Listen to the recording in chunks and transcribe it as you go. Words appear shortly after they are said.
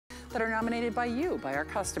that are nominated by you, by our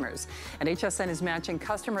customers. And HSN is matching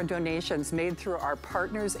customer donations made through our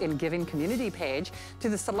Partners in Giving community page to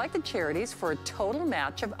the selected charities for a total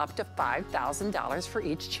match of up to $5,000 for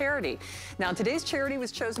each charity. Now, today's charity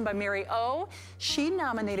was chosen by Mary O. She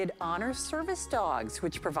nominated Honor Service Dogs,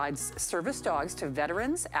 which provides service dogs to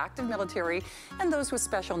veterans, active military, and those with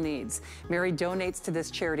special needs. Mary donates to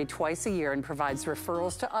this charity twice a year and provides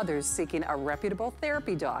referrals to others seeking a reputable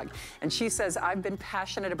therapy dog. And she says, I've been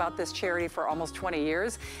passionate about this charity for almost 20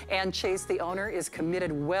 years, and Chase, the owner, is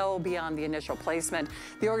committed well beyond the initial placement.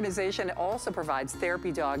 The organization also provides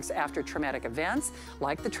therapy dogs after traumatic events,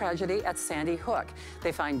 like the tragedy at Sandy Hook.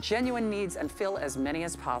 They find genuine needs and fill as many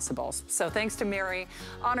as possible. So thanks to Mary,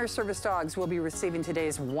 Honor Service Dogs will be receiving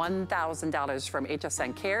today's $1,000 from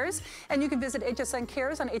HSN Cares. And you can visit HSN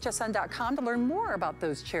Cares on hsn.com to learn more about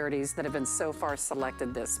those charities that have been so far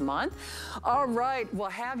selected this month. All right, well,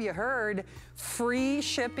 have you heard? Free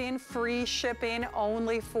shipping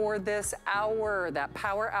only for this hour. That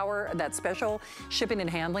power hour, that special shipping and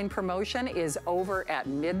handling promotion is over at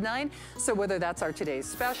midnight. So whether that's our today's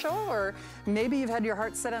special, or maybe you've had your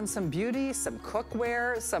heart set on some beauty, some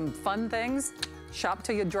cookware, some fun things, shop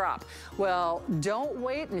till you drop. Well, don't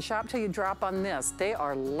wait and shop till you drop on this. They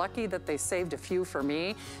are lucky that they saved a few for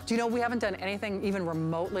me. Do you know we haven't done anything even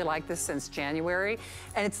remotely like this since January?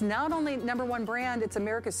 And it's not only #1 brand, it's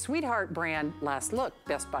America's sweetheart brand. Last look,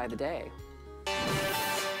 best buy of the day.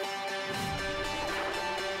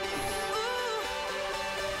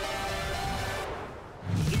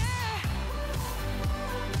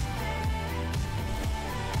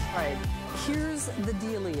 All right, here's the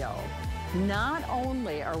dealio. Not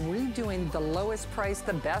only are we doing the lowest price,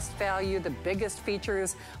 the best value, the biggest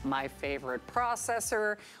features, my favorite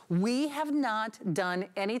processor, we have not done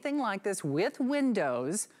anything like this with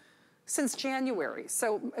Windows since January.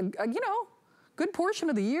 So, you know, good portion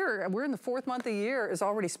of the year, we're in the 4th month of the year, is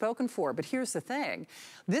already spoken for. But here's the thing.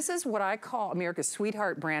 This is what I call America's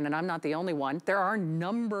sweetheart brand, and I'm not the only one. They're our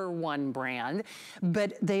 #1 brand,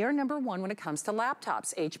 but they are #1 when it comes to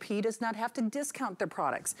laptops. HP does not have to discount their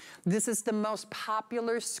products. This is the most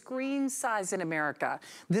popular screen size in America.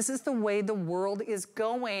 This is the way the world is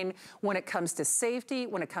going when it comes to safety,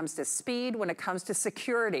 when it comes to speed, when it comes to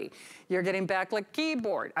security. You're getting backlit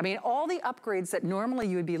keyboard. I mean, all the upgrades that normally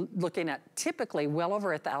you would be looking at typically well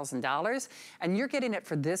over $1,000, and you're getting it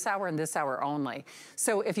for this hour and this hour only.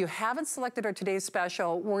 So if you haven't selected our today's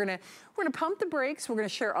special, we're gonna pump the brakes. We're gonna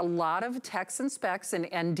share a lot of text and specs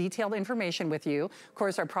and detailed information with you. Of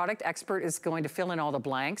course, our product expert is going to fill in all the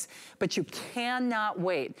blanks, but you cannot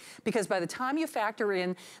wait, because by the time you factor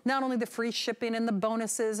in not only the free shipping and the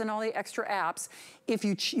bonuses and all the extra apps, if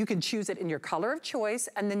you can choose it in your color of choice,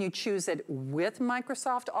 and then you choose it with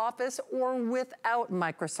Microsoft Office or without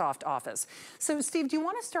Microsoft Office. So Steve, do you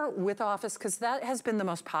want to start with Office, because that has been the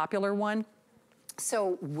most popular one?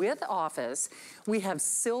 So with Office, we have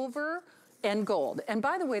silver and gold. And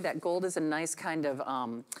by the way, that gold is a nice kind of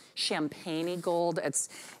champagne-y gold. It's,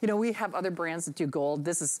 you know, we have other brands that do gold.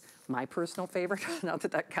 This is my personal favorite, not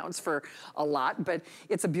that that counts for a lot, but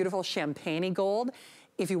it's a beautiful champagne-y gold.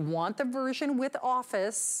 If you want the version with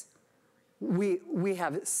Office, we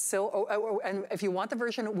have and if you want the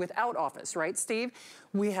version without Office, right, Steve?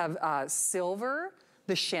 We have silver,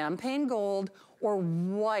 the champagne gold, or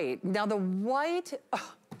white. Now the white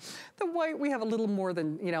we have a little more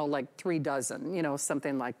than, you know, like 3 dozen, you know,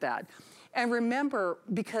 something like that. And remember,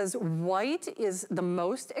 because white is the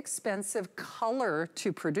most expensive color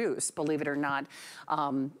to produce, believe it or not,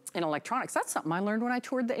 in electronics. That's something I learned when I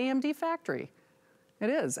toured the AMD factory. It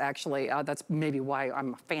is, actually. That's maybe why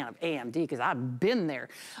I'm a fan of AMD, because I've been there.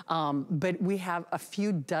 But we have a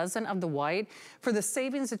few dozen of the white. For the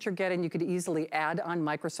savings that you're getting, you could easily add on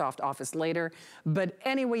Microsoft Office later. But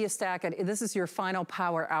any way you stack it, this is your final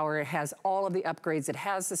power hour. It has all of the upgrades. It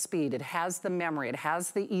has the speed. It has the memory. It has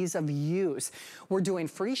the ease of use. We're doing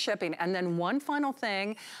free shipping. And then one final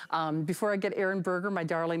thing, before I get Aaron Berger, my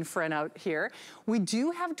darling friend out here, we do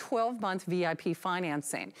have 12-month VIP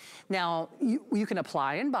financing. Now, you can apply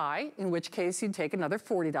and buy, in which case you'd take another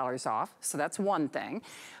 $40 off. So that's one thing.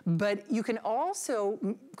 But you can also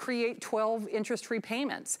create 12 interest-free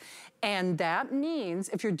payments. And that means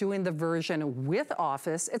if you're doing the version with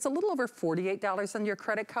Office, it's a little over $48 on your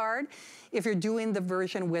credit card. If you're doing the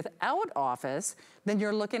version without Office, then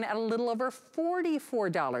you're looking at a little over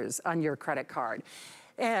 $44 on your credit card.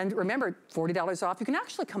 And remember, $40 off, you can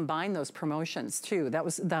actually combine those promotions too. That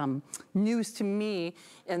was news to me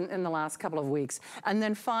in the last couple of weeks. And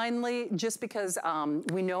then finally, just because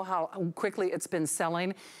we know how quickly it's been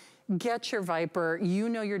selling, get your Viper. You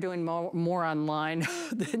know you're doing more online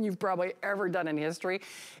than you've probably ever done in history.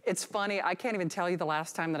 It's funny, I can't even tell you the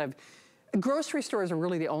last time that grocery stores are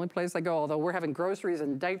really the only place I go, although we're having groceries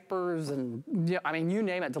and diapers and, I mean, you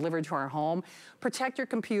name it, delivered to our home. Protect your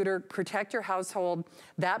computer, protect your household.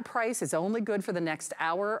 That price is only good for the next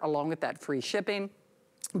hour, along with that free shipping.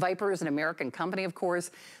 Viper is an American company, of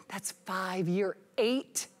course. That's 5-year,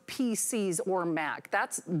 8 PCs or Mac.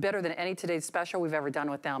 That's better than any Today's Special we've ever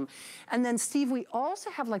done with them. And then, Steve, we also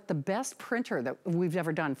have like the best printer that we've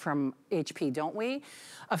ever done from HP, don't we?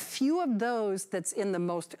 A few of those that's in the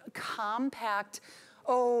most compact.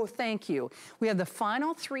 Oh, thank you. We have the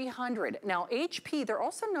Final 300. Now, HP, they're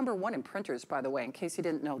also #1 in printers, by the way, in case you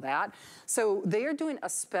didn't know that. So they are doing a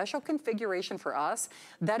special configuration for us.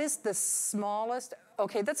 That is the smallest,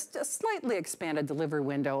 okay, that's a slightly expanded delivery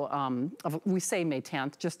window. We say May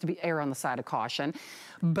 10th, just to err on the side of caution.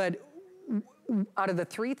 But out of the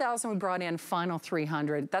 3,000 we brought in, Final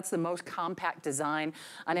 300, that's the most compact design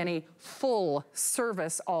on any full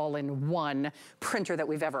service all-in-one printer that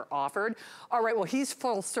we've ever offered. All right, well, he's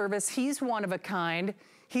full service, he's one of a kind.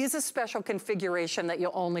 He's a special configuration that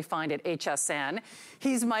you'll only find at HSN.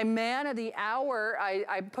 He's my man of the hour.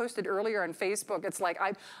 I posted earlier on Facebook, it's like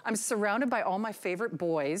I'm surrounded by all my favorite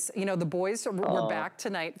boys. You know, the boys were back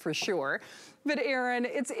tonight for sure. But Aaron,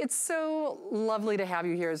 it's so lovely to have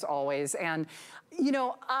you here as always. And you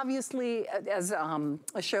know, obviously, as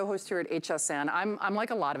a show host here at HSN, I'm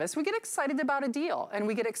like a lot of us, we get excited about a deal. And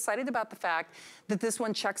we get excited about the fact that this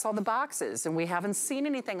one checks all the boxes. And we haven't seen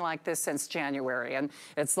anything like this since January. And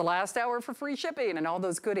it's the last hour for free shipping and all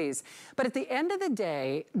those goodies. But at the end of the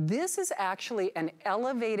day, this is actually an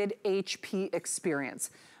elevated HP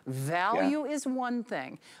experience. Value is one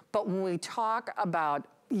thing. But when we talk about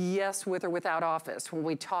yes, with or without Office, when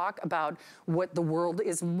we talk about what the world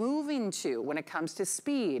is moving to when it comes to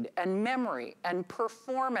speed and memory and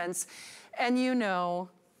performance, and you know,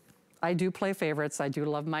 I do play favorites. I do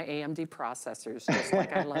love my AMD processors, just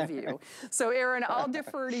like I love you. So Aaron, I'll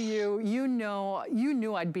defer to you. You know, you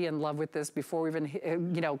knew I'd be in love with this before we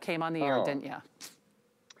even, you know, came on the air, didn't you?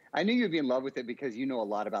 I knew you'd be in love with it because you know a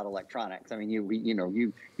lot about electronics. I mean,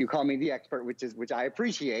 you call me the expert, which I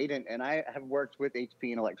appreciate, and I have worked with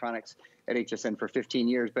HP and electronics at HSN for 15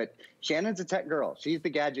 years. But Shannon's a tech girl; she's the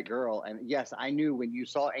gadget girl. And yes, I knew when you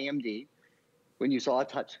saw AMD, when you saw a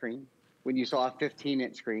touchscreen, when you saw a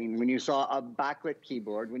 15-inch screen, when you saw a backlit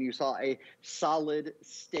keyboard, when you saw a solid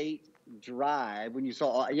state drive, when you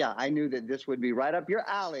saw, yeah, I knew that this would be right up your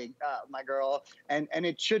alley, my girl, and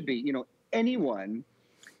it should be. You know, anyone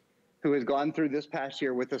who has gone through this past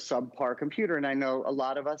year with a subpar computer, and I know a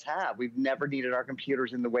lot of us have. We've never needed our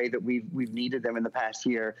computers in the way that we've needed them in the past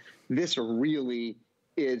year. This really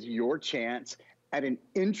is your chance at an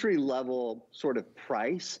entry-level sort of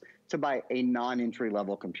price to buy a non-entry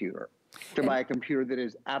level computer. To buy a computer that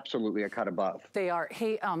is absolutely a cut above. They are.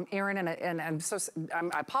 Hey, Aaron, and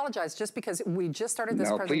I apologize just because we just started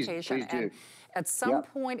this presentation. Please do. And at some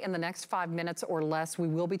point in the next 5 minutes or less, we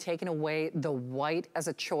will be taking away the white as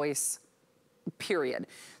a choice, period.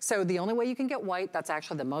 So the only way you can get white, that's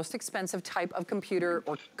actually the most expensive type of computer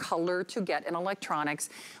or color to get in electronics.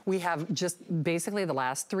 We have just basically the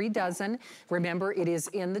last 3 dozen. Remember, it is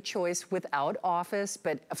in the choice without Office,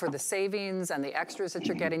 but for the savings and the extras that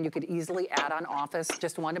you're getting, you could easily add on Office.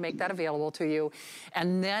 Just wanted to make that available to you.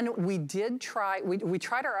 And then we did try, we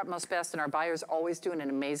tried our utmost best, and our buyers always doing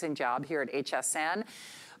an amazing job here at HSN.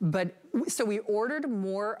 But so we ordered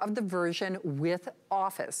more of the version with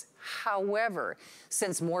Office. However,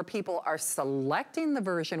 since more people are selecting the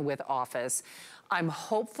version with Office, I'm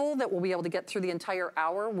hopeful that we'll be able to get through the entire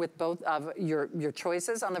hour with both of your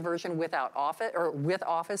choices on the version without Office, or with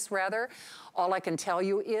Office rather. All I can tell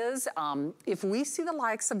you is, if we see the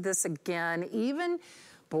likes of this again, even,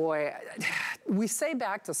 boy, we say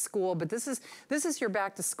back to school, but this is your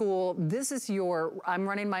back to school. This is your, I'm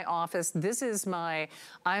running my office. This is my,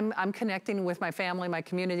 I'm connecting with my family, my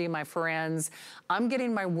community, my friends. I'm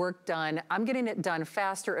getting my work done. I'm getting it done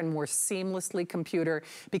faster and more seamlessly computer,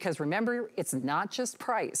 because remember, it's not just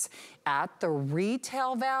price. At the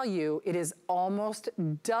retail value, it is almost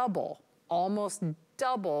double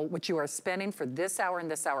what you are spending for this hour and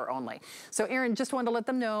this hour only. So Aaron, just wanted to let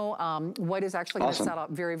them know what is actually going to sell out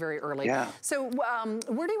very, very early. Yeah. So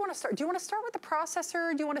where do you want to start? Do you want to start with the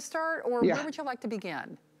processor? Do you want to start, or where would you like to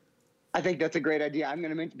begin? I think that's a great idea. I'm going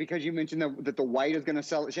to mention, because you mentioned that the white is going to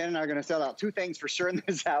sell, Shannon and I are going to sell out 2 things for sure in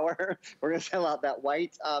this hour. We're going to sell out that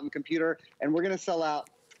white computer, and we're going to sell out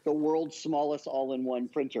the world's smallest all-in-one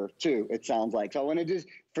printer too, it sounds like. So I want to just,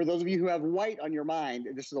 for those of you who have white on your mind,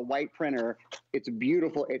 this is a white printer. It's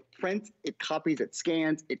beautiful. It prints, it copies, it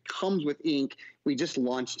scans, it comes with ink. We just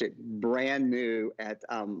launched it brand new at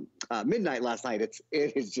midnight last night. It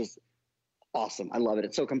is just awesome. I love it.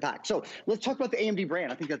 It's so compact. So let's talk about the AMD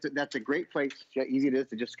brand. I think that's a great place. How easy it is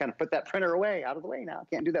to just kind of put that printer away, out of the way now.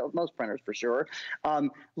 Can't do that with most printers for sure.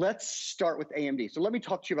 Let's start with AMD. So let me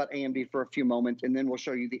talk to you about AMD for a few moments, and then we'll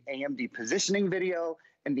show you the AMD positioning video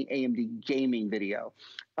and the AMD gaming video.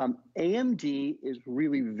 AMD is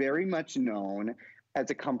really very much known as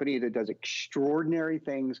a company that does extraordinary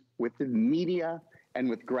things with the media and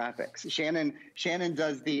with graphics. Shannon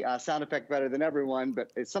does the sound effect better than everyone,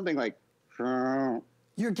 but it's something like,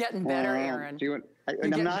 you're getting better, Aaron.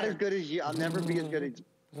 And I'm not as good as you. I'll never be as good as.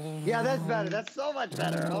 Yeah, that's better. That's so much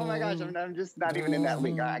better. Oh my gosh, I'm just not even in that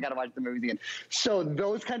league. I got to watch the movies again. So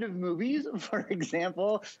those kind of movies, for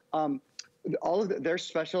example, all of their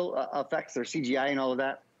special effects, their CGI and all of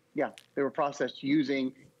that, yeah, they were processed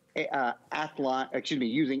using using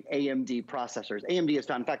AMD processors. AMD is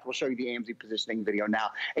found, in fact, we'll show you the AMD positioning video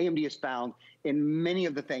now. AMD is found in many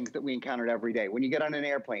of the things that we encountered every day. When you get on an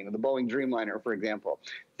airplane, or the Boeing Dreamliner, for example,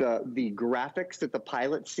 the graphics that the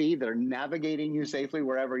pilots see that are navigating you safely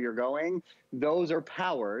wherever you're going, those are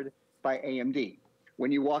powered by AMD.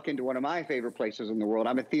 When you walk into one of my favorite places in the world,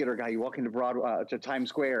 I'm a theater guy, you walk into to Times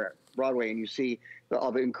Square, Broadway, and you see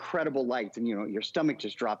all the incredible lights, and your stomach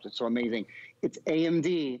just drops. It's so amazing. It's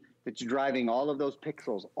AMD that's driving all of those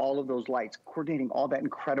pixels, all of those lights, coordinating all that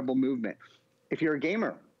incredible movement. If you're a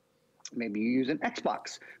gamer, maybe you use an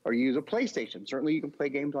Xbox or you use a PlayStation. Certainly you can play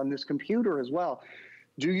games on this computer as well.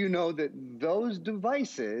 Do you know that those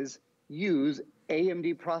devices use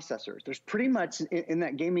AMD processors? There's pretty much, in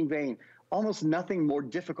that gaming vein, almost nothing more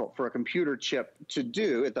difficult for a computer chip to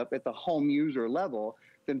do at the home user level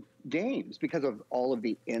than games, because of all of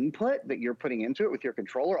the input that you're putting into it with your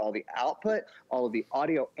controller, all the output, all of the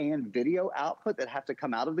audio and video output that have to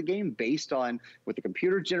come out of the game based on what the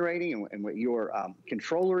computer is generating and what your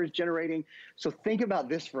controller is generating. So think about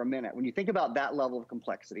this for a minute. When you think about that level of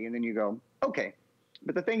complexity, and then you go, okay,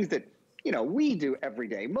 but the things that we do every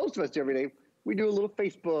day, most of us do every day, we do a little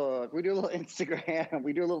Facebook, we do a little Instagram,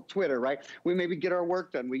 we do a little Twitter, right? We maybe get our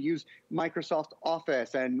work done. We use Microsoft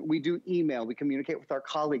Office, and we do email. We communicate with our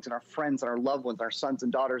colleagues and our friends and our loved ones, our sons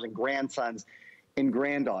and daughters and grandsons and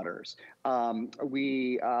granddaughters. What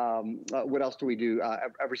else do we do?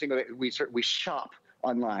 Every single day, we shop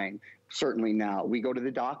online. Certainly now. We go to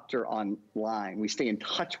the doctor online. We stay in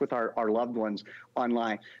touch with our loved ones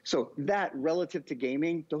online. So that, relative to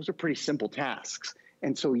gaming, those are pretty simple tasks.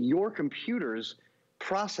 And so your computer's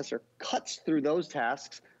processor cuts through those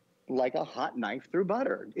tasks like a hot knife through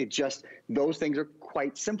butter. Those things are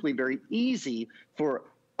quite simply very easy for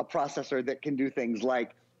a processor that can do things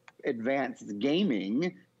like advanced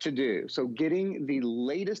gaming to do. So getting the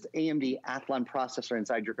latest AMD Athlon processor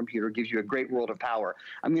inside your computer gives you a great world of power.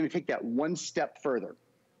 I'm going to take that one step further.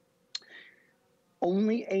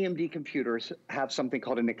 Only AMD computers have something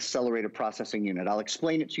called an accelerated processing unit. I'll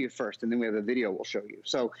explain it to you first, and then we have a video we'll show you.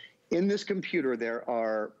 So in this computer,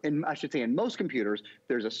 in most computers,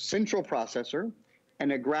 there's a central processor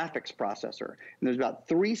and a graphics processor. And there's about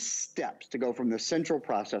 3 steps to go from the central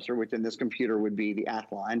processor, which in this computer would be the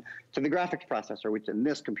Athlon, to the graphics processor, which in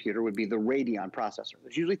this computer would be the Radeon processor.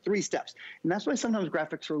 There's usually 3 steps. And that's why sometimes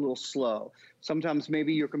graphics are a little slow. Sometimes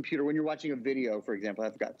maybe your computer, when you're watching a video, for example,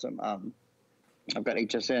 I've got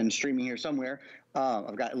HSN streaming here somewhere.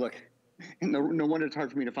 Look, no wonder it's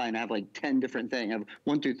hard for me to find. I have like 10 different things. I have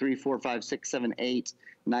 1, 2, 3, 4, 5, 6, 7, 8,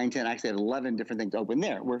 9, 10. Actually, I have 11 different things open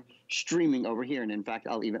there. We're streaming over here. And in fact,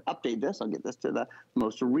 I'll even update this. I'll get this to the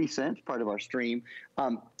most recent part of our stream.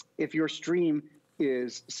 If your stream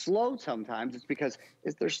is slow sometimes, it's because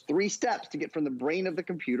there's 3 steps to get from the brain of the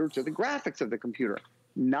computer to the graphics of the computer.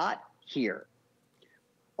 Not here.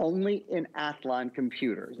 Only in Athlon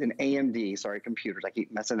computers, computers. I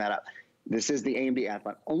keep messing that up. This is the AMD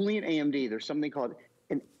Athlon. Only in AMD, there's something called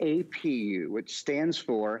an APU, which stands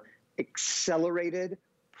for Accelerated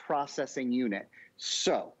Processing Unit.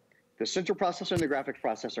 So the central processor and the graphics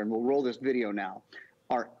processor, and we'll roll this video now,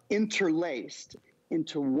 are interlaced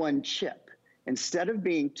into one chip. Instead of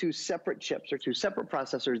being 2 separate chips or 2 separate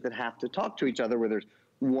processors that have to talk to each other, where there's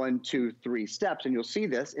 1, 2, 3 steps, and you'll see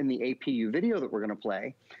this in the APU video that we're going to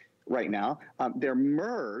play right now. They're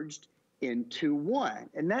merged into one,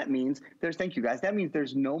 and that means thank you guys, that means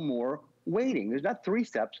there's no more waiting. There's not 3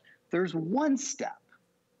 steps, there's 1 step,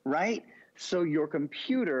 right? So your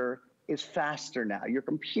computer is faster now. Your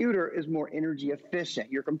computer is more energy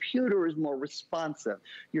efficient. Your computer is more responsive.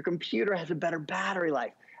 Your computer has a better battery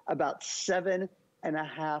life. about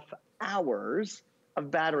 7.5 hours of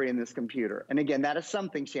battery in this computer. And again, that is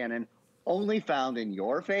something, Shannon, only found in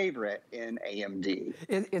your favorite in AMD.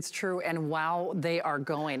 It's true, and wow, they are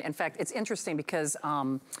going. In fact, it's interesting because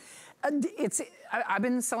I've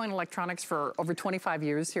been selling electronics for over 25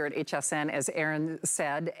 years here at HSN, as Aaron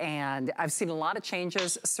said, and I've seen a lot of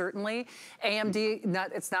changes, certainly. AMD,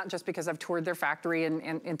 it's not just because I've toured their factory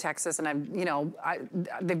in Texas, and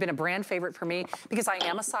they've been a brand favorite for me because I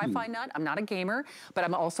am a sci-fi nut. I'm not a gamer, but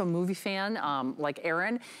I'm also a movie fan, like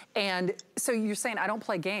Aaron. And so you're saying I don't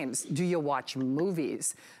play games. Do you watch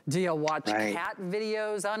movies? Do you watch cat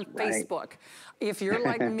videos on Facebook? If you're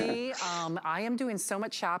like me, I am doing so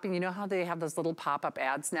much shopping. You know how they have those little pop-up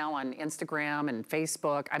ads now on Instagram and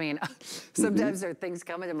Facebook? I mean, sometimes there are things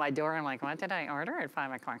coming to my door. I'm like, what did I order at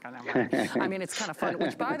 5 o'clock on that morning? I mean, it's kind of fun.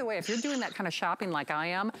 Which, by the way, if you're doing that kind of shopping like I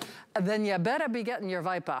am, then you better be getting your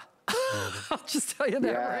Viper. I'll just tell you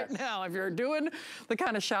that right now. If you're doing the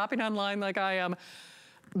kind of shopping online like I am,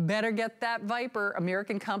 better get that Viper.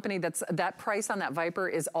 American company. That price on that Viper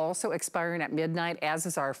is also expiring at midnight, as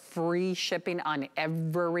is our free shipping on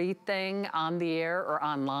everything on the air or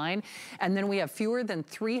online. And then we have fewer than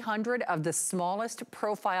 300 of the smallest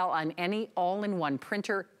profile on any all-in-one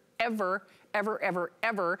printer ever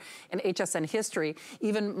in HSN history.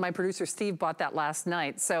 Even my producer Steve bought that last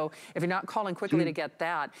night. So if you're not calling quickly to get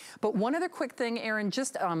that. But one other quick thing, Aaron,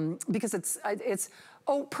 just because it's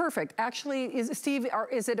oh, perfect. Actually, Steve,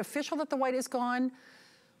 is it official that the white is gone?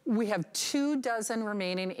 We have 24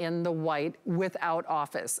 remaining in the white without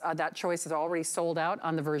office. That choice is already sold out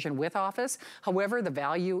on the version with office. However, the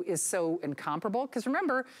value is so incomparable. Because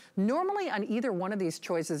remember, normally on either one of these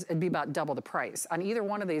choices, it'd be about double the price. On either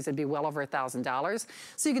one of these, it'd be well over $1,000.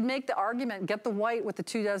 So you could make the argument, get the white with the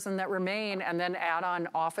 24 that remain, and then add on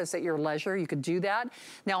office at your leisure. You could do that.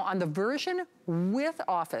 Now, on the version with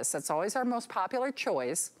office, that's always our most popular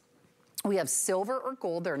choice. We have silver or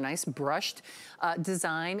gold. They're a nice brushed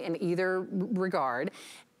design in either regard.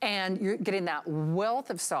 And you're getting that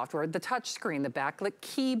wealth of software, the touch screen, the backlit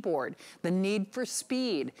keyboard, the need for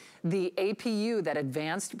speed, the APU, that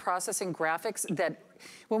advanced processing graphics that,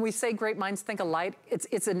 when we say great minds think alike,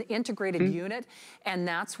 it's an integrated unit, and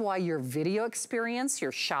that's why your video experience,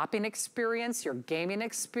 your shopping experience, your gaming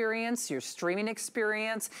experience, your streaming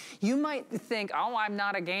experience, you might think, oh, I'm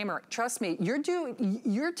not a gamer. Trust me,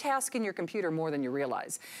 you're tasking your computer more than you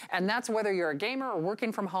realize. And that's whether you're a gamer or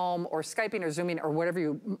working from home or Skyping or Zooming or whatever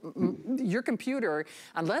your computer,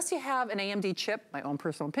 unless you have an AMD chip, my own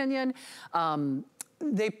personal opinion,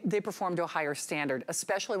 they perform to a higher standard,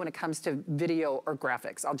 especially when it comes to video or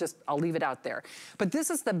graphics. I'll leave it out there. But this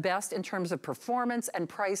is the best in terms of performance and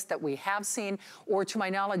price that we have seen, or to my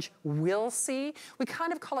knowledge, will see. We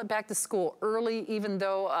kind of call it back to school early, even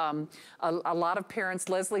though a lot of parents,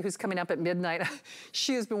 Leslie, who's coming up at midnight,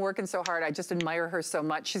 she has been working so hard. I just admire her so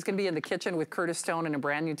much. She's gonna be in the kitchen with Curtis Stone in a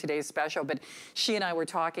brand new Today's Special, but she and I were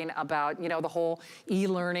talking about, the whole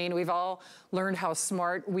e-learning. We've all learned how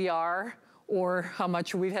smart we are, or how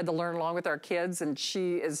much we've had to learn along with our kids. And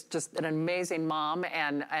she is just an amazing mom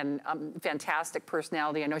and fantastic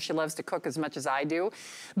personality. I know she loves to cook as much as I do.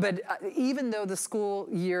 But even though the school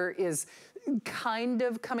year is kind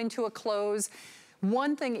of coming to a close,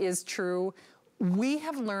 one thing is true. We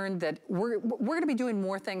have learned that we're going to be doing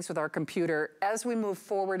more things with our computer as we move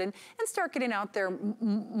forward and start getting out there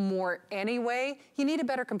more anyway. You need a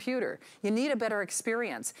better computer. You need a better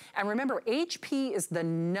experience. And remember, HP is the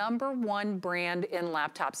 #1 brand in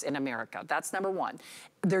laptops in America. That's #1.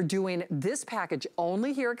 They're doing this package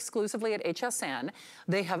only here exclusively at HSN.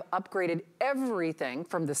 They have upgraded everything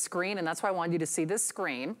from the screen, and that's why I wanted you to see this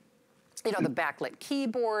screen. The backlit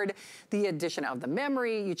keyboard, the addition of the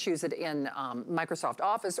memory, you choose it in Microsoft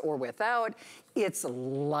Office or without. It's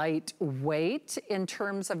lightweight in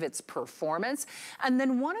terms of its performance. And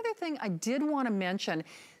then one other thing I did want to mention,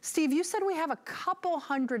 Steve, you said we have a couple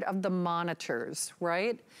hundred of the monitors,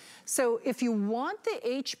 right? So if you want the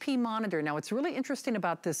HP monitor, now what's really interesting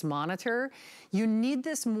about this monitor, you need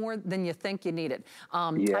this more than you think you need it.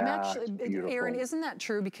 I'm actually, Aaron, isn't that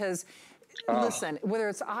true? Because listen, whether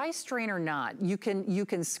it's eye strain or not, you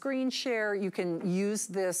can screen share, you can use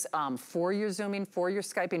this for your Zooming, for your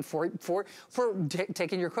Skyping, for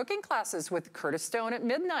taking your cooking classes with Curtis Stone at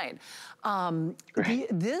midnight.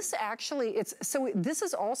 This actually, this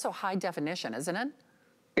is also high definition, isn't it?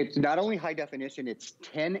 It's not only high definition, it's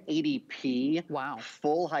 1080p, Wow.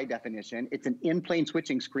 full high definition. It's an in-plane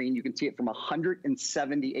switching screen. You can see it from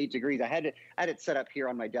 178 degrees. I had it set up here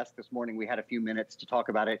on my desk this morning. We had a few minutes to talk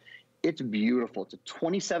about it. It's beautiful. It's a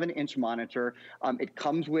 27-inch monitor. It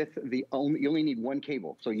comes with you only need one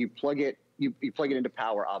cable. So you plug it, you plug it into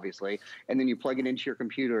power, obviously, and then you plug it into your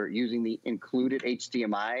computer using the included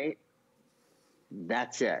HDMI.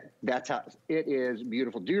 That's it. That's how it is.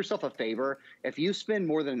 Beautiful. Do yourself a favor. If you spend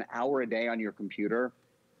more than an hour a day on your computer,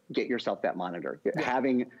 get yourself that monitor. Yeah.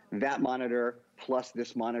 Having that monitor plus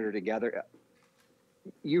this monitor together,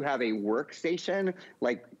 you have a workstation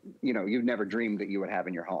like, you know, you've never dreamed that you would have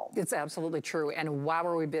in your home. It's absolutely true. And wow,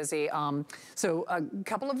 are we busy. So a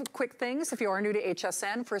couple of quick things. If you are new to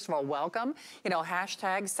HSN, first of all, welcome. You know,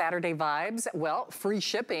 hashtag Saturday vibes. Well, free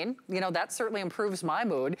shipping, you know, that certainly improves my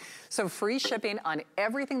mood. So free shipping on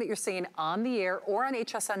everything that you're seeing on the air or on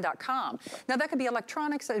hsn.com. Now that could be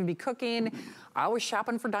electronics, that would be cooking. I was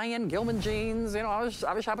shopping for Diane Gilman jeans. You know, I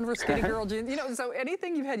was shopping for Skinny Girl jeans. You know, so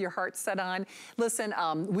anything you've had your heart set on. Listen,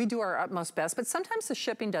 we do our utmost best, but sometimes the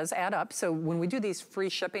shipping does add up. So when we do these free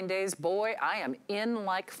shipping days, boy, I am in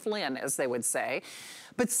like Flynn, as they would say.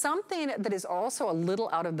 But something that is also a little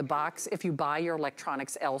out of the box if you buy your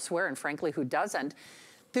electronics elsewhere, and frankly, who doesn't?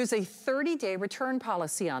 There's a 30-day return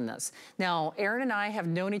policy on this. Now, Aaron and I have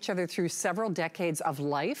known each other through several decades of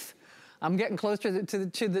life. I'm getting closer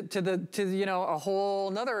to you know, a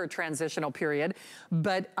whole nother transitional period.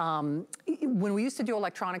 But when we used to do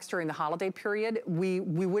electronics during the holiday period, we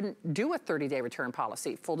wouldn't do a 30-day return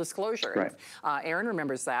policy, full disclosure. Right. Aaron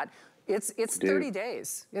remembers that. It's 30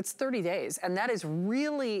 days. It's 30 days. And that is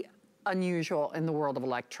really unusual in the world of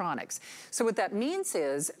electronics. So what that means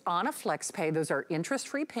is on a flex pay, those are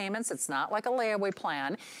interest-free payments. It's not like a layaway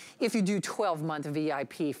plan. If you do 12-month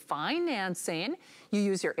VIP financing, you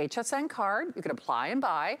use your HSN card, you can apply and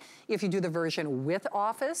buy. If you do the version with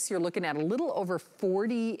Office, you're looking at a little over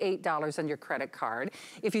 $48 on your credit card.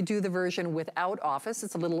 If you do the version without Office,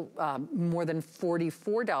 it's a little more than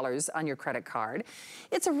 $44 on your credit card.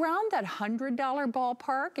 It's around that $100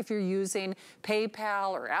 ballpark if you're using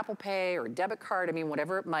PayPal or Apple Pay or debit card, I mean,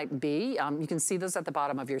 whatever it might be. You can see those at the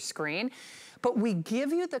bottom of your screen. But we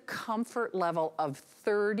give you the comfort level of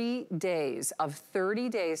 30 days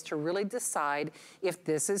to really decide if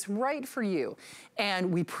this is right for you.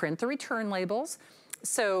 And we print the return labels.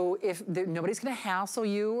 So if nobody's gonna hassle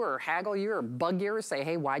you or haggle you or bug you or say,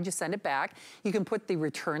 hey, why'd you send it back? You can put the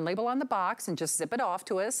return label on the box and just zip it off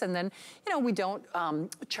to us. And then, you know, we don't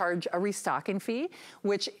charge a restocking fee,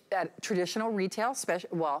 which at traditional retail,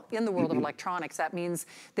 well, in the world of electronics, that means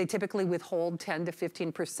they typically withhold 10 to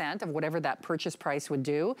 15% of whatever that purchase price would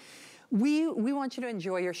do. We want you to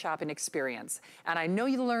enjoy your shopping experience. And I know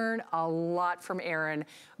you learn a lot from Aaron,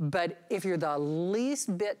 but if you're the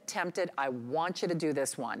least bit tempted, I want you to do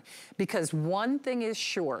this one. Because one thing is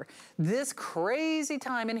sure, this crazy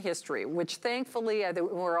time in history, which thankfully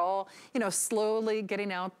we're all, you know, slowly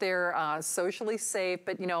getting out there, socially safe,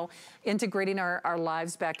 but, you know, integrating our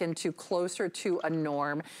lives back into closer to a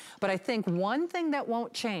norm. But I think one thing that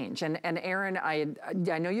won't change, and Aaron, I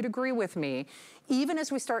know you'd agree with me, even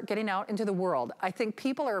as we start getting out into the world, I think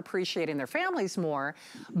people are appreciating their families more.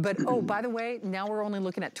 But oh, by the way, now we're only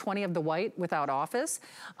looking at 20 of the white without Office.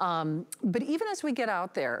 But even as we get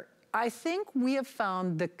out there, I think we have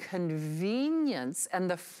found the convenience and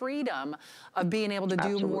the freedom of being able to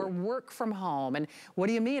do more work from home. And what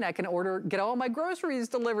do you mean? I can get all my groceries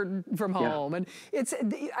delivered from home. And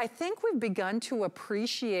I think we've begun to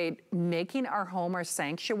appreciate making our home our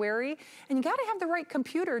sanctuary. And you gotta have the right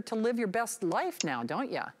computer to live your best life now, don't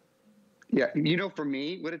you? Yeah, you know, for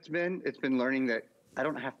me, what it's been learning that I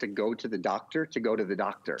don't have to go to the doctor to go to the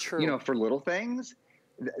doctor. True. You know, for little things.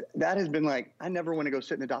 That has been like, I never want to go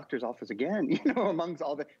sit in the doctor's office again, you know, amongst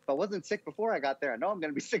all the, if I wasn't sick before I got there, I know I'm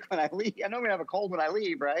going to be sick when I leave. I know I'm going to have a cold when I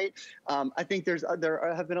leave, right? I think there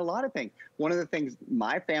have been a lot of things. One of the things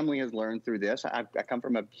my family has learned through this, I come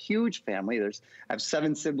from a huge family. I have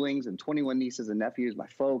 7 siblings and 21 nieces and nephews, my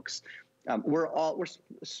folks. We're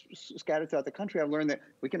scattered throughout the country. I've learned that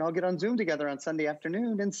we can all get on Zoom together on Sunday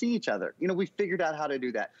afternoon and see each other. You know, we figured out how to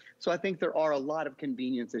do that. So I think there are a lot of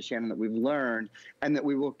conveniences, Shannon, that we've learned and that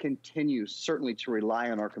we will continue certainly to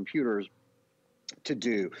rely on our computers to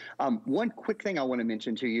do. One quick thing I want to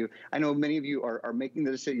mention to you, I know many of you are making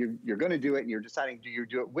the decision, you're going to do it and you're deciding, do you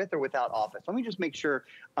do it with or without Office? Let me just make sure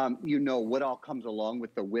you know what all comes along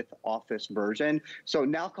with the with Office version. So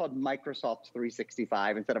now called Microsoft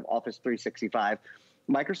 365 instead of Office 365.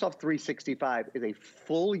 Microsoft 365 is a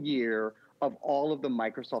full year of all of the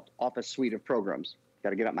Microsoft Office suite of programs. Got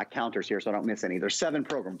to get up my counters here so I don't miss any. There's 7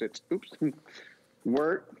 programs.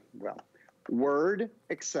 Word, well, Word,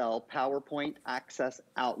 Excel, PowerPoint, Access,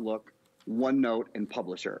 Outlook, OneNote, and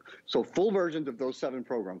Publisher. So full versions of those 7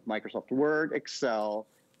 programs: Microsoft Word, Excel,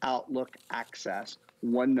 Outlook, Access,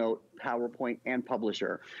 OneNote, PowerPoint, and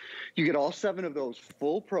Publisher. You get all 7 of those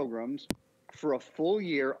full programs for a full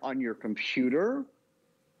year on your computer,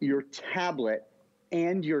 your tablet,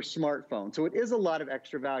 and your smartphone. So it is a lot of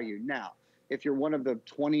extra value. Now, if you're one of the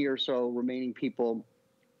 20 or so remaining people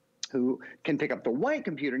who can pick up the white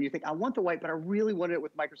computer and you think, I want the white, but I really wanted it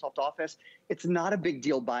with Microsoft Office, it's not a big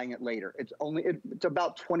deal buying it later. It's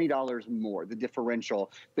about $20 more, the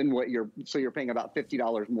differential, than what so you're paying about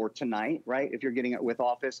 $50 more tonight, right? If you're getting it with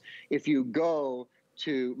Office. If you go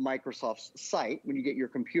to Microsoft's site, when you get your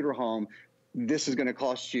computer home, this is going to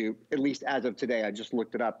cost you, at least as of today, I just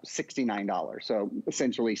looked it up, $69. So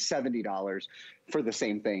essentially $70 for the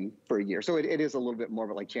same thing for a year. So it is a little bit more,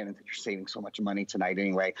 but like Shannon said, you're saving so much money tonight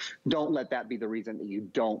anyway. Don't let that be the reason that you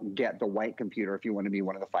don't get the white computer if you want to be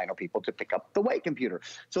one of the final people to pick up the white computer.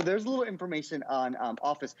 So there's a little information on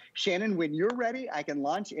Office. Shannon, when you're ready, I can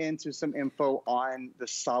launch into some info on the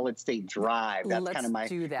solid state drive. That's kind of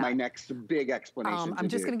my next big explanation. I'm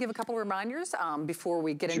just going to give a couple of reminders before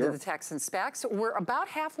we get into the text and specs. We're about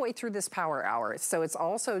halfway through this power hour, so it's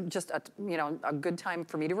also just a good time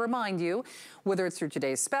for me to remind you, whether it's through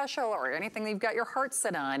today's special or anything that you've got your heart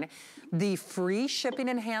set on, the free shipping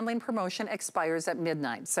and handling promotion expires at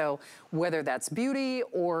midnight. So whether that's beauty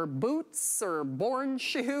or boots or Born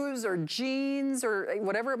shoes or jeans or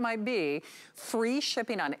whatever it might be, free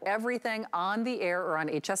shipping on everything on the air or on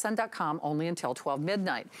hsn.com only until 12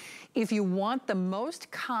 midnight. If you want the most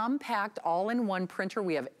compact all-in-one printer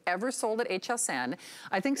we have ever sold at HSN,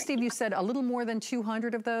 I think, Steve, you said a little more than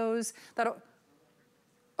 200 of those.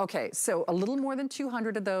 Okay, so a little more than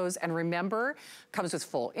 200 of those, and remember, comes with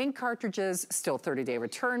full ink cartridges, still 30-day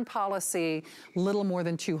return policy, little more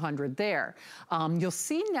than 200 there. You'll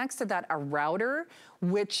see next to that a router,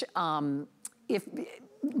 which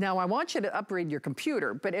now I want you to upgrade your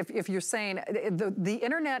computer, but if you're saying, the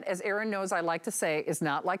internet, as Aaron knows I like to say, is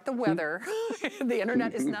not like the weather. The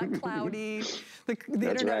internet is not cloudy. The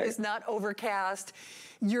internet is not overcast.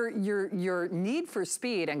 Your need for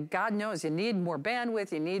speed, and God knows you need more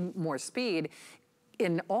bandwidth, you need more speed,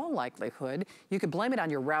 in all likelihood, you could blame it on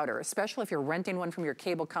your router, especially if you're renting one from your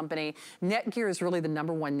cable company. Netgear is really the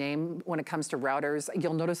 #1 name when it comes to routers.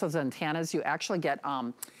 You'll notice those antennas, you actually get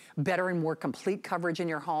better and more complete coverage in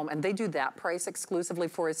your home, and they do that price exclusively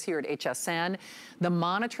for us here at HSN. The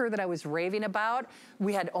monitor that I was raving about,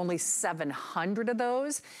 we had only 700 of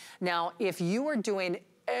those. Now, if you are doing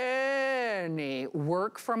any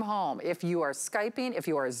work from home, if you are Skyping, if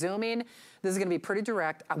you are Zooming, this is gonna be pretty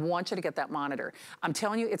direct. I want you to get that monitor. I'm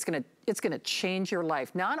telling you, it's gonna change your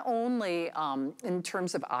life. Not only in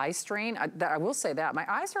terms of eye strain, I will say that.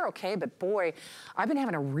 My eyes are okay, but boy, I've been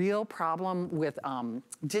having a real problem with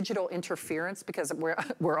digital interference because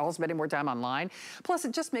we're all spending more time online. Plus,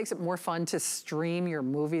 it just makes it more fun to stream your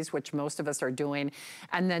movies, which most of us are doing.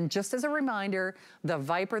 And then just as a reminder, the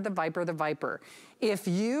Viper, the Viper, the Viper. If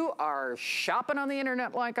you are shopping on the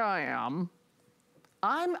internet like I am,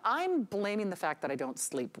 I'm blaming the fact that I don't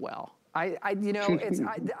sleep well. I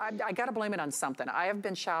got to blame it on something. I have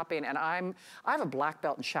been shopping, and I have a black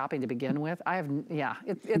belt in shopping to begin with.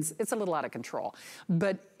 It's a little out of control.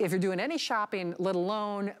 But if you're doing any shopping, let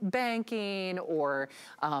alone banking, or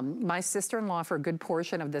my sister-in-law for a good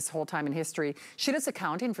portion of this whole time in history, she does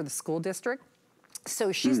accounting for the school district.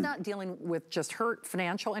 So she's not dealing with just her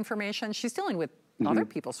financial information. She's dealing with other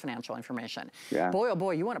people's financial information. Boy, oh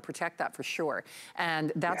boy, you want to protect that for sure.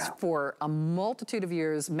 And that's for a multitude of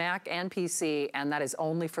years, Mac and PC, and that is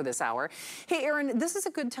only for this hour. Hey, Aaron, this is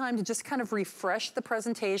a good time to just kind of refresh the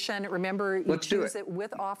presentation. Remember, you choose it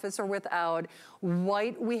with Office or without.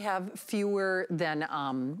 White, we have fewer than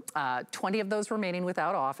 20 of those remaining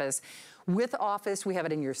without Office. With Office, we have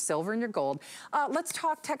it in your silver and your gold. Let's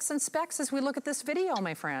talk text and specs as we look at this video,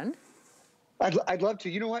 my friend. I'd love to.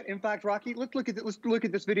 You know what? In fact, Rocky, let's look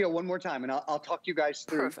at this video one more time, and I'll talk you guys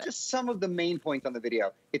through just some of the main points on the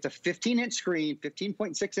video. It's a 15-inch screen,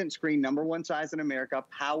 15.6-inch screen, #1 size in America,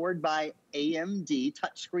 powered by AMD,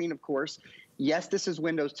 touchscreen, of course. Yes, this is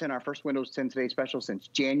Windows 10, our first Windows 10 Today special since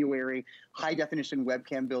January. High-definition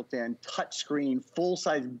webcam built in, touchscreen,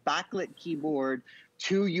 full-size backlit keyboard,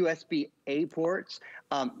 2 USB-A ports,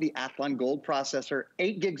 the Athlon Gold processor,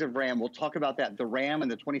 8 gigs of RAM. We'll talk about that. The RAM and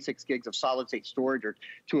the 26 gigs of solid-state storage are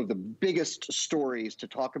 2 of the biggest stories to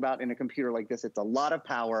talk about in a computer like this. It's a lot of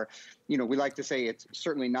power. You know, we like to say it's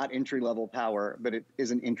certainly not entry-level power, but it is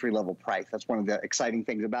an entry-level price. That's one of the exciting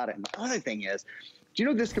things about it. And the other thing is, do you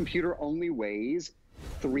know this computer only weighs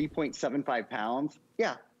 3.75 pounds.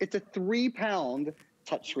 Yeah, it's a 3-pound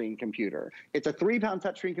touchscreen computer. It's a 3-pound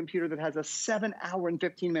touchscreen computer that has a 7-hour and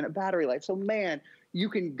 15-minute battery life. So man, you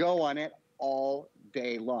can go on it all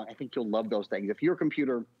day long. I think you'll love those things. If your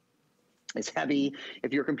computer is heavy,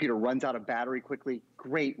 if your computer runs out of battery quickly,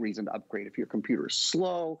 great reason to upgrade. If your computer is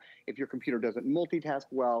slow, if your computer doesn't multitask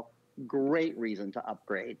well, great reason to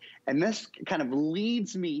upgrade. And this kind of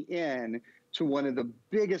leads me in to one of the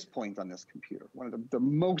biggest points on this computer, one of the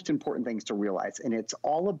most important things to realize, and it's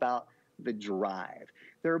all about the drive.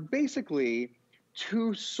 There are basically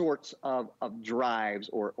two sorts of drives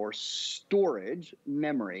or storage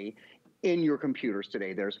memory in your computers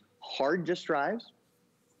today. There's hard disk drives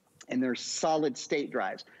and there's solid state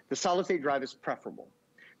drives. The solid state drive is preferable.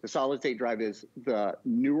 The solid state drive is the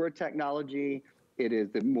newer technology. It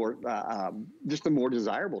is the more, just the more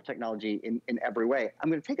desirable technology in every way.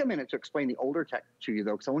 I'm going to take a minute to explain the older tech to you,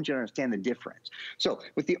 though, because I want you to understand the difference. So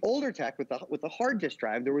with the older tech, with the hard disk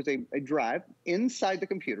drive, there was a drive inside the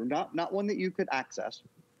computer, not one that you could access.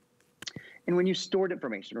 And when you stored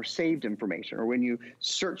information or saved information, or when you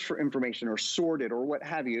searched for information or sorted or what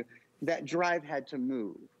have you, that drive had to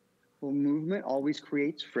move. Well, movement always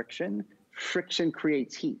creates friction. Friction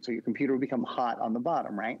creates heat, so your computer will become hot on the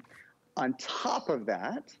bottom, right? On top of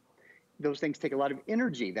that, those things take a lot of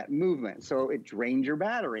energy, that movement, so it drains your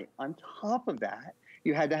battery. On top of that,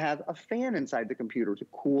 you had to have a fan inside the computer to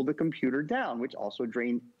cool the computer down, which also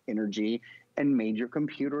drained energy and made your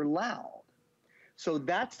computer loud. So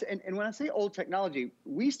that's, and when I say old technology,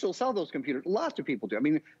 we still sell those computers. Lots of people do. I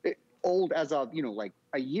mean, old as of, like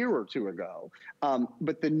a year or two ago.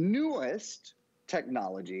 But the newest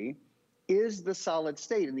technology is the solid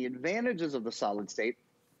state, and the advantages of the solid state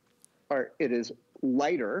are it is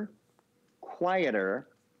lighter, quieter,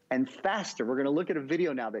 and faster. We're going to look at a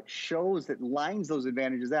video now that shows, that lines those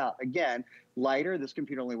advantages out. Again, lighter, this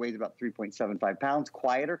computer only weighs about 3.75 pounds,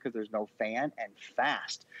 quieter because there's no fan, and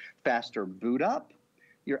fast. Faster boot up.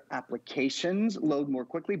 Your applications load more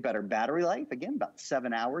quickly, better battery life. Again, about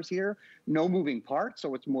 7 hours here. No moving parts,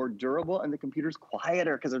 so it's more durable, and the computer's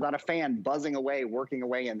quieter because there's not a fan buzzing away, working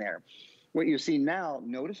away in there. What you see now,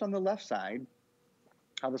 notice on the left side,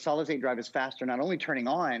 how the solid state drive is faster, not only turning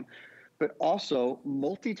on, but also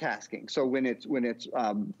multitasking. So when it's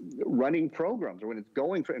running programs, or when it's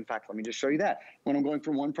going for, in fact, let me just show you that. When I'm going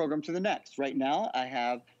from one program to the next, right now I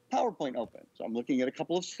have PowerPoint open. So I'm looking at a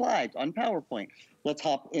couple of slides on PowerPoint. Let's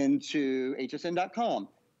hop into hsn.com,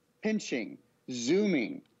 pinching,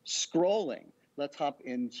 zooming, scrolling. Let's hop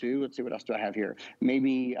into, let's see, what else do I have here?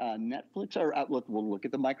 Maybe Netflix, or we'll look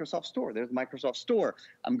at the Microsoft Store. There's the Microsoft Store.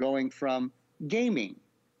 I'm going from gaming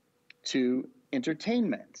to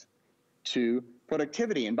entertainment to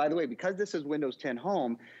productivity. And by the way, because this is Windows 10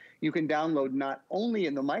 Home, you can download not only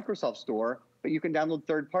in the Microsoft Store, but you can download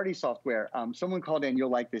third-party software. Someone called in, you'll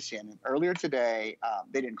like this, Shannon. Earlier today,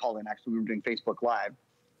 they didn't call in, actually, we were doing Facebook Live.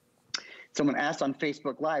 Someone asked on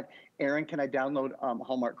Facebook Live, Aaron, can I download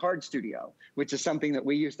Hallmark Card Studio, which is something that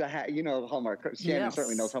we used to have, Hallmark. Shannon Yes.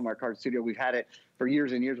 certainly knows Hallmark Card Studio. We've had it for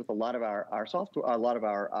years and years with a lot of our software, a lot of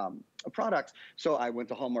our products. So I went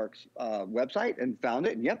to Hallmark's website and found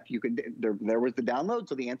it, and yep, you could. There was the download.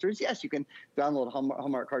 So the answer is yes, you can download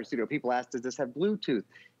Hallmark Card Studio. People asked, does this have Bluetooth?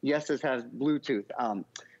 Yes, this has Bluetooth.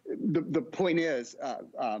 The point is,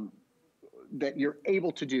 that you're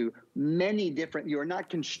able to do many different, you're not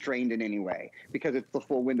constrained in any way because it's the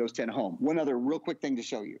full Windows 10 Home. One other real quick thing to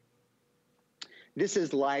show you. This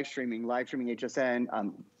is live streaming HSN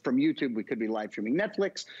from YouTube. We could be live streaming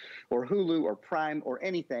Netflix or Hulu or Prime or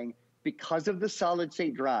anything because of the solid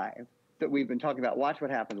state drive that we've been talking about. Watch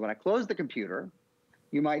what happens. When I close the computer,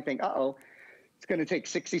 you might think, uh-oh, it's going to take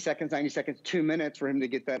 60 seconds, 90 seconds, 2 minutes for him to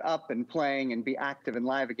get that up and playing and be active and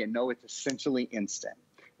live again. No, it's essentially instant.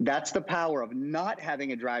 That's the power of not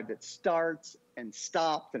having a drive that starts and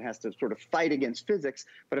stops and has to sort of fight against physics,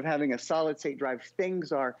 but of having a solid state drive.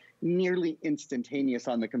 Things are nearly instantaneous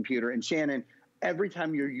on the computer. And Shannon, every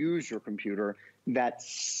time you use your computer, that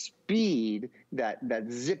speed, that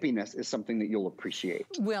zippiness is something that you'll appreciate.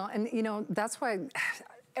 Well, and that's why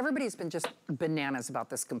everybody's been just bananas about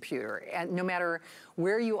this computer. And no matter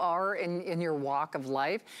where you are in your walk of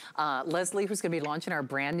life, Leslie, who's gonna be launching our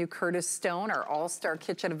brand new Curtis Stone, our all-star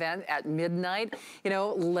kitchen event at midnight.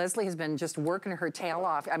 Leslie has been just working her tail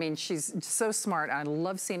off. I mean, she's so smart. I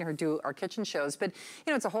love seeing her do our kitchen shows, but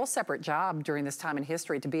it's a whole separate job during this time in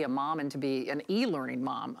history to be a mom and to be an e-learning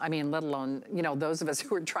mom. I mean, let alone, those of us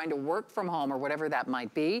who are trying to work from home or whatever that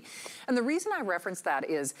might be. And the reason I reference that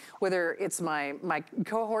is whether it's my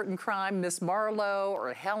co cohort in crime, Miss Marlowe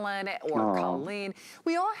or Helen or Colleen.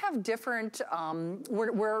 We all have different,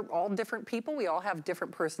 we're all different people. We all have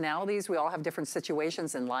different personalities. We all have different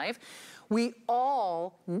situations in life. We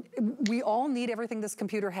all need everything this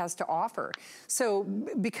computer has to offer. So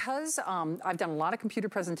because I've done a lot of computer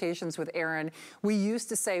presentations with Erin, we used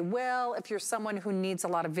to say, well, if you're someone who needs a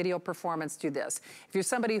lot of video performance, do this. If you're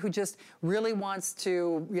somebody who just really wants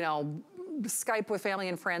to, you know, Skype with family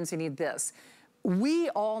and friends, you need this. We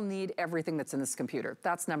all need everything that's in this computer.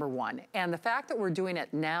 That's number one. And the fact that we're doing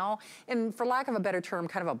it now, and for lack of a better term,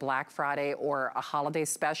 kind of a Black Friday or a holiday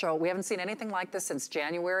special, we haven't seen anything like this since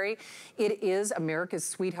January. It is America's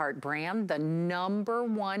sweetheart brand, the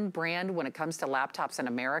 #1 brand when it comes to laptops in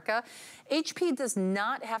America. HP does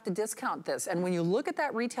not have to discount this. And when you look at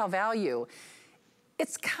that retail value,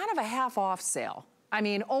 it's kind of a half off sale. I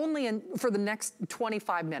mean, only for the next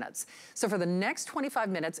 25 minutes. So for the next 25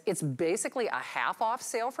 minutes, it's basically a half off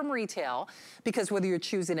sale from retail, because whether you're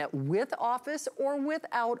choosing it with Office or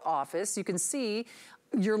without Office, you can see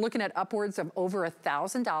you're looking at upwards of over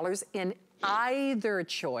 $1,000 in either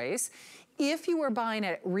choice. If you were buying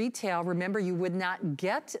at retail, remember, you would not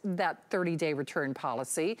get that 30-day return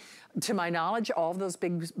policy. To my knowledge, all of those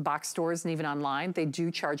big box stores and even online, they do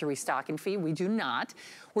charge a restocking fee. We do not.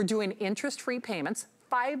 We're doing interest-free payments,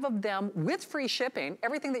 5 of them with free shipping.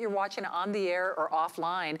 Everything that you're watching on the air or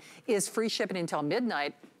offline is free shipping until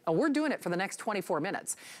midnight. And we're doing it for the next 24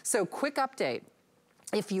 minutes. So quick update.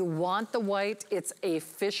 If you want the white, it's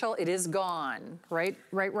official. It is gone, right?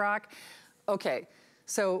 Right, Rock? Okay,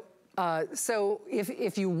 so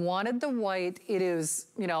if you wanted the white, it is,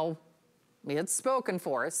 you know, it's spoken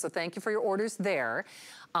for, so thank you for your orders there.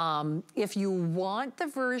 If you want the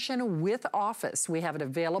version with Office, we have it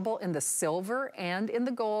available in the silver and in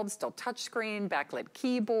the gold, still touchscreen, backlit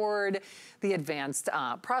keyboard, the advanced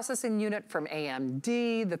processing unit from AMD,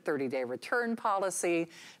 the 30-day return policy,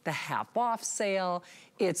 the half off sale.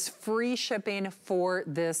 It's free shipping for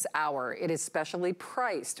this hour. It is specially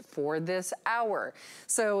priced for this hour.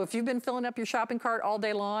 So if you've been filling up your shopping cart all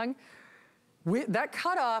day long, that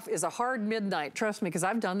cutoff is a hard midnight, trust me, because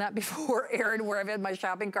I've done that before, Erin, where I've had my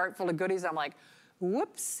shopping cart full of goodies. I'm like,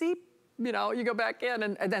 whoopsie, you know, you go back in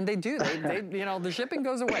and then they do, they you know, the shipping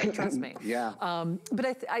goes away, trust me. Yeah.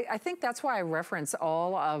 But I think that's why I reference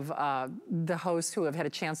all of the hosts who have had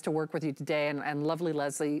a chance to work with you today, and lovely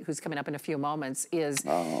Leslie, who's coming up in a few moments, is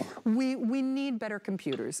we need better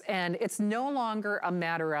computers. And it's no longer a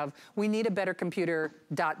matter of, we need a better computer, ...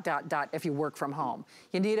 if you work from home.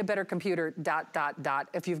 You need a better computer, ...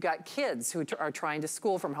 if you've got kids who are trying to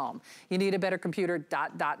school from home. You need a better computer, ...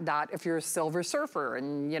 if you're a silver surfer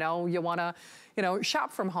and, you know, you want to, you know,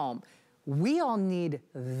 shop from home. We all need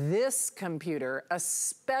this computer,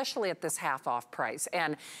 especially at this half off price.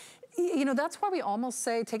 And, you know, that's why we almost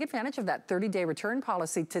say, take advantage of that 30-day return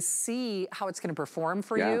policy to see how it's going to perform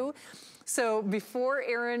for you. So before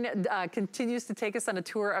Erin continues to take us on a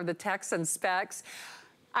tour of the techs and specs,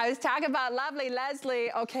 I was talking about lovely Leslie.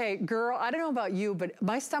 Okay, girl, I don't know about you, but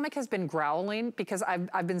my stomach has been growling because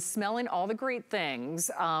I've been smelling all the great things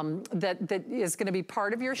that is going to be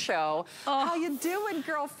part of your show. Oh. How you doing,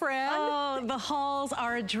 girlfriend? Oh, the halls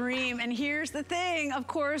are a dream. And here's the thing, of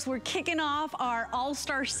course, we're kicking off our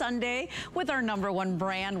All-Star Sunday with our #1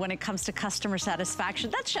 brand when it comes to customer satisfaction.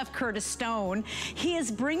 That's Chef Curtis Stone. He is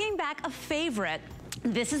bringing back a favorite.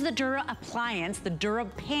 This is the Dura appliance, the Dura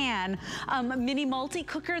Pan mini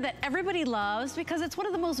multi-cooker that everybody loves because it's one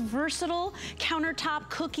of the most versatile countertop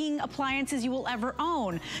cooking appliances you will ever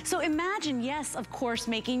own. So imagine, yes, of course,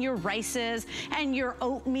 making your rices and your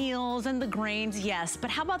oatmeals and the grains, yes, but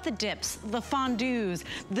how about the dips, the fondues,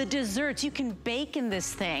 the desserts? You can bake in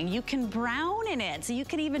this thing. You can brown in it, so you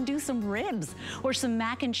can even do some ribs or some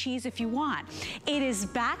mac and cheese if you want. It is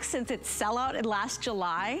back since its sellout in last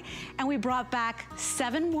July, and we brought back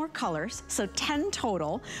 7 more colors, so 10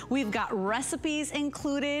 total. We've got recipes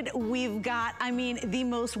included. We've got, I mean, the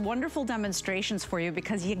most wonderful demonstrations for you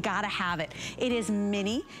because you gotta have it. It is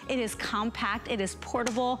mini, it is compact, it is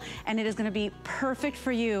portable, and it is gonna be perfect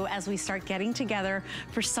for you as we start getting together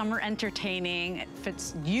for summer entertaining. It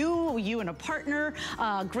fits you and a partner,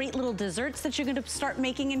 great little desserts that you're gonna start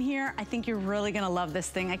making in here. I think you're really gonna love this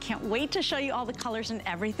thing. I can't wait to show you all the colors and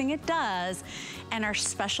everything it does, and our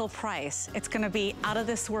special price. It's gonna be out of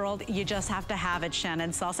this world. You just have to have it,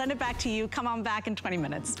 Shannon. So I'll send it back to you. Come on back in 20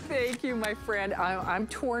 minutes. Thank you, my friend. I'm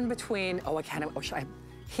torn between, oh, I can't, oh, should I,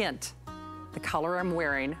 hint, the color I'm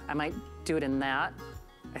wearing, I might do it in that.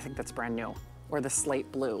 I think that's brand new. Or the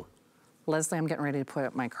slate blue. Leslie, I'm getting ready to put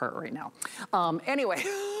up my cart right now. Anyway,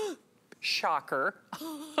 Shocker.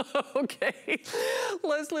 Okay.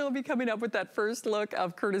 Leslie will be coming up with that first look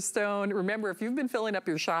of Curtis Stone. Remember, if you've been filling up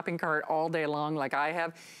your shopping cart all day long like I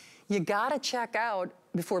have, you gotta check out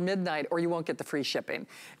before midnight or you won't get the free shipping.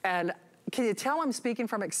 And can you tell I'm speaking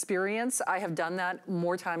from experience? I have done that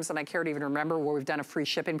more times than I care to even remember, where we've done a free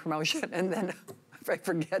shipping promotion and then if I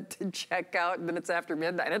forget to check out and then it's after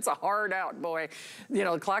midnight. It's a hard out, boy. You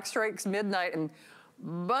know, the clock strikes midnight and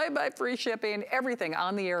bye-bye free shipping, everything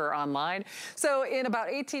on the air or online. So in about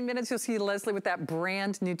 18 minutes, you'll see Leslie with that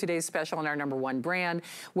brand new Today's Special on our #1 brand.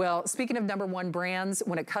 Well, speaking of #1 brands,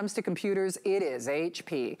 when it comes to computers, it is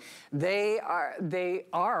HP. They are the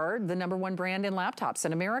 #1 brand in laptops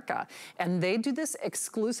in America. And they do this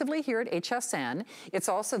exclusively here at HSN. It's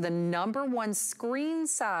also the #1 screen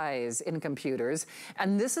size in computers.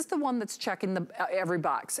 And this is the one that's checking every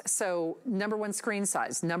box. So #1 screen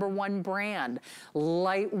size, #1 brand,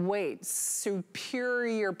 lightweight,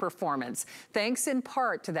 superior performance, thanks in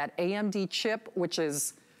part to that AMD chip, which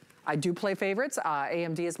is, I do play favorites.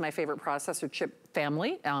 AMD is my favorite processor chip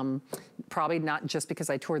family. Probably not just because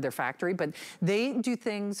I toured their factory, but they do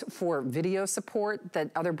things for video support that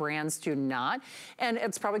other brands do not. And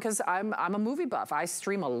it's probably because I'm a movie buff. I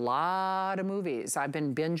stream a lot of movies. I've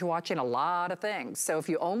been binge watching a lot of things. So if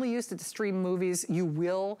you only used it to stream movies, you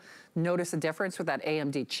will notice a difference with that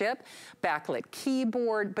AMD chip, backlit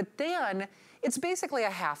keyboard, but then it's basically a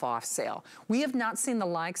half-off sale. We have not seen the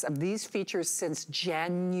likes of these features since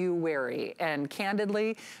January. And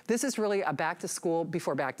candidly, this is really a back to school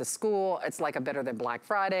before back to school. It's like a better than Black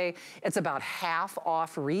Friday. It's about half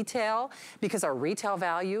off retail because our retail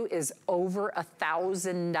value is over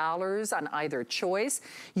 $1,000 on either choice.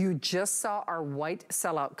 You just saw our white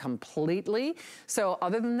sell out completely. So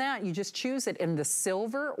other than that, you just choose it in the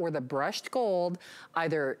silver or the brushed gold,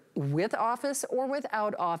 either with office or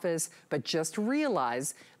without office, but just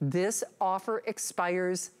realize this offer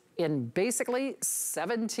expires in basically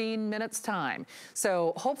 17 minutes time.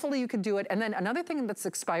 So hopefully you can do it. And then another thing that's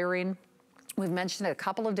expiring, we've mentioned it a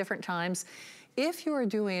couple of different times. If you are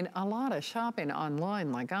doing a lot of shopping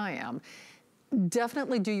online like I am,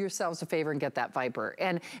 definitely do yourselves a favor and get that Viper.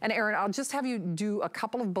 And Erin, I'll just have you do a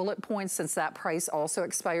couple of bullet points since that price also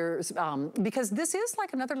expires, because this is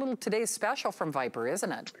like another little Today's Special from Viper,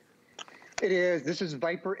 isn't it? It is. This is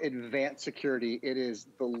Viper Advanced Security. It is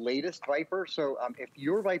the latest Viper. So if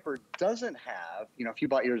your Viper doesn't have, if you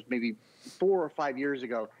bought yours maybe 4 or 5 years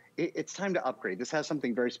ago, it's time to upgrade. This has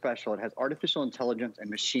something very special. It has artificial intelligence and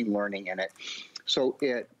machine learning in it. So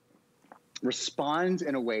it responds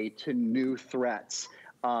in a way to new threats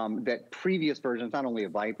that previous versions, not only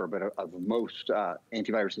of Viper, but of most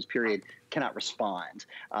antiviruses, period, cannot respond.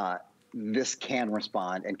 This can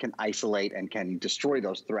respond and can isolate and can destroy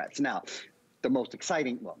those threats. Now, the most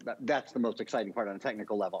exciting, well, that's the most exciting part on a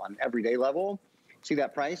technical level. On an everyday level, see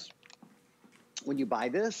that price? When you buy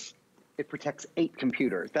this, it protects 8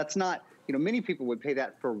 computers. That's not, many people would pay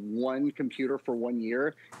that for 1 computer for 1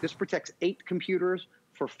 year. This protects 8 computers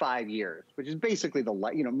for 5 years, which is basically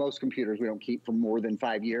most computers we don't keep for more than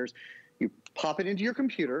 5 years. You pop it into your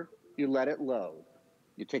computer, you let it load.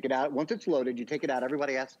 You take it out. Once it's loaded, you take it out.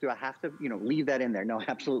 Everybody asks, do I have to, leave that in there? No,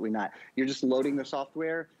 absolutely not. You're just loading the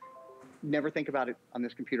software. Never think about it on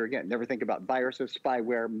this computer again. Never think about viruses,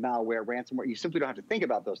 spyware, malware, ransomware. You simply don't have to think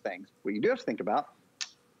about those things. What you do have to think about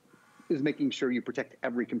is making sure you protect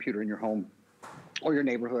every computer in your home or your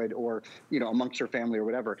neighborhood or, amongst your family or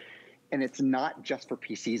whatever. And it's not just for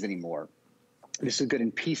PCs anymore. This is good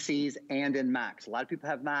in PCs and in Macs. A lot of people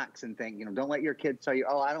have Macs and think, don't let your kids tell you,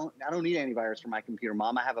 oh, I don't need antivirus for my computer.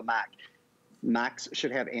 Mom, I have a Mac. Macs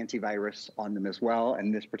should have antivirus on them as well.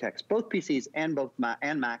 And this protects both PCs and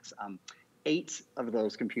Macs, 8 of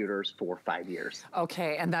those computers for 5 years.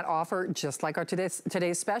 Okay, and that offer, just like our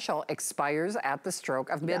today's special, expires at the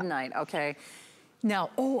stroke of midnight. Yeah. Okay.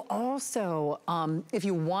 Now, also, if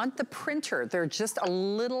you want the printer, they're just a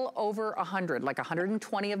little over 100, like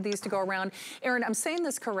 120 of these to go around. Erin, I'm saying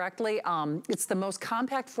this correctly. It's the most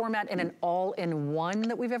compact format in an all-in-one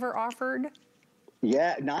that we've ever offered?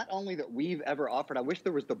 Yeah, not only that we've ever offered. I wish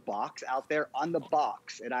there was the box out there. On the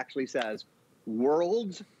box, it actually says,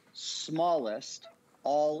 world's smallest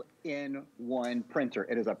all-in-one printer.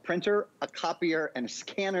 It is a printer, a copier, and a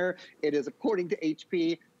scanner. It is, according to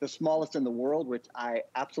HP, the smallest in the world, which I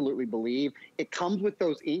absolutely believe. It comes with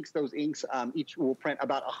those inks. Those inks each will print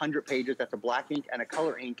about 100 pages. That's a black ink and a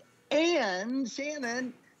color ink. And,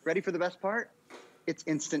 Shannon, ready for the best part? It's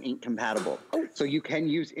instant ink compatible. So you can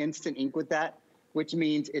use instant ink with that. which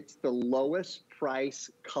means it's the lowest price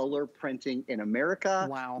color printing in America.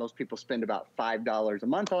 Wow. Most people spend about $5 a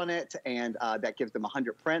month on it, and that gives them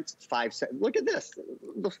 100 prints, 5 cents. Look at this,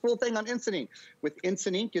 the full thing on Instant Ink. With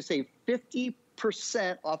Instant Ink, you save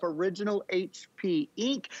 50% off original HP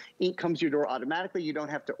ink. Ink comes to your door automatically. You don't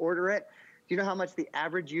have to order it. Do you know how much the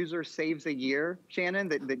average user saves a year, Shannon,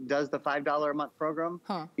 that does the $5 a month program?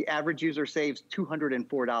 Huh. The average user saves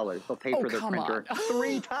 $204. They'll pay for their printer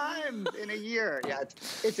 3 times in a year. Yeah,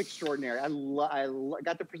 it's extraordinary. I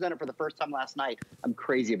got to present it for the first time last night. I'm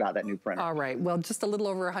crazy about that new printer. All right, well, just a little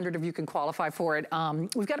over 100 of you can qualify for it.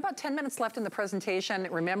 We've got about 10 minutes left in the presentation.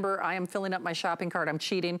 Remember, I am filling up my shopping cart. I'm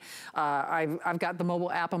cheating. I've got the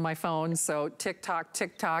mobile app on my phone, so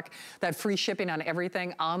TikTok, that free shipping on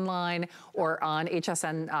everything online or on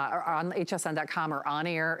HSN, or on hsn.com or on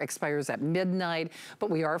air, expires at midnight. But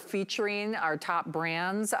we are featuring our top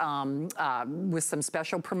brands with some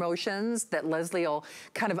special promotions that Leslie will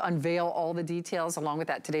kind of unveil all the details along with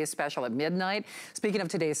that today's special at midnight. Speaking of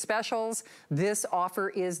today's specials, this offer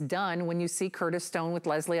is done when you see Curtis Stone with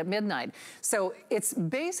Leslie at midnight. So it's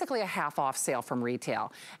basically a half off sale from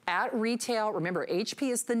retail. At retail, remember, HP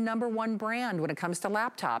is the #1 brand when it comes to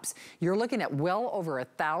laptops. You're looking at well over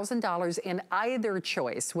 $1,000 in either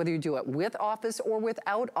choice, whether you do it with Office or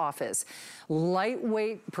without Office.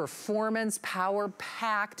 Lightweight, performance,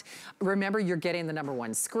 power-packed. Remember, you're getting the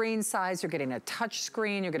 #1 screen size, you're getting a touch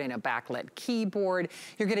screen, you're getting a backlit keyboard,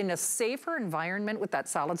 you're getting a safer environment with that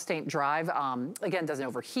solid-state drive. Again, doesn't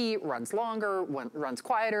overheat, runs longer, runs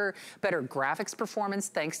quieter, better graphics performance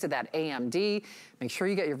thanks to that AMD. Make sure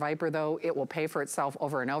you get your Viper, though. It will pay for itself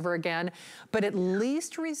over and over again. But at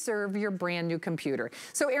least reserve your brand new computer.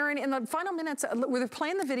 So, Aaron, in the final minutes, we're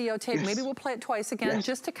playing the videotape. Yes. Maybe we'll play it twice again, Yes.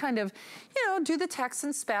 just to kind of, you know, do the text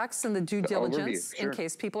and specs and the due diligence overview, sure. in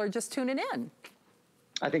case people are just tuning in.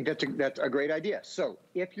 I think that's a great idea. So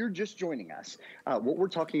if you're just joining us, what we're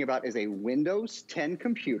talking about is a Windows 10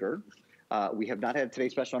 computer. We have not had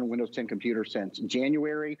today's special on a Windows 10 computer since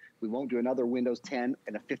January. We won't do another Windows 10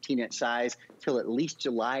 in a 15-inch size till at least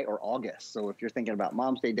July or August. So if you're thinking about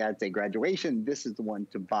Mom's Day, Dad's Day, graduation, this is the one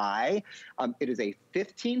to buy. It is a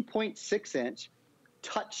 15.6-inch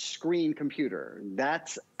touch screen computer.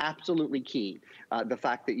 That's absolutely key. The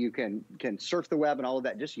fact that you can surf the web and all of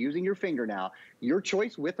that just using your finger now. Your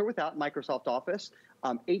choice with or without Microsoft Office.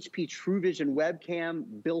 HP TrueVision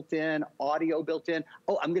webcam built in, audio built in.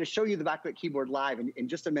 Oh, I'm going to show you the backlit keyboard live in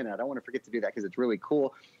just a minute. I don't want to forget to do that because it's really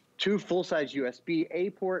cool. 2 full-size USB-A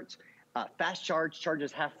ports. Fast charge,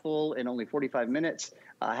 charges half full in only 45 minutes.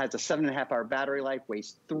 Has a 7.5-hour battery life,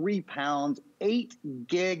 weighs 3 pounds, 8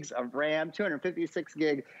 gigs of RAM, 256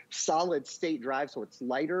 gig solid state drive, so it's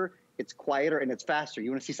lighter, it's quieter, and it's faster.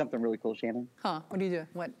 You want to see something really cool, Shannon? Huh, what do you do?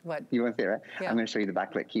 What? You want to see it, right? Yeah. I'm going to show you the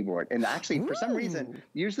backlit keyboard. And actually, for some reason,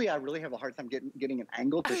 usually I really have a hard time getting an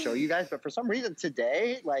angle to show you guys, but for some reason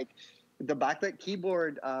today, like, the backlit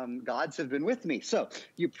keyboard gods have been with me. So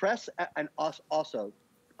you press, and also,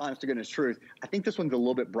 honest to goodness truth, I think this one's a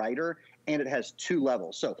little bit brighter, and it has 2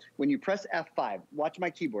 levels. So when you press F5, watch my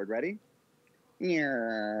keyboard, ready?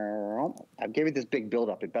 I've given it this big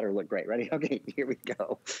build-up. It better look great. Ready? Okay, here we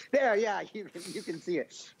go. There, yeah, you can see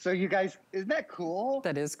it. So you guys, isn't that cool?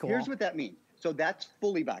 That is cool. Here's what that means. So that's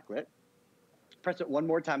fully backlit. Press it one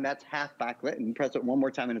more time, that's half backlit, and press it one more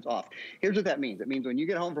time and it's off. Here's what that means. It means when you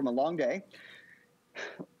get home from a long day,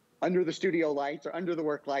 under the studio lights or under the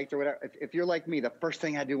work lights or whatever, if you're like me, the first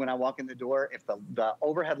thing I do when I walk in the door, if the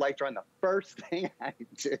overhead lights are on, the first thing I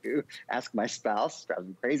do, ask my spouse, drives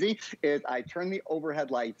me crazy, is I turn the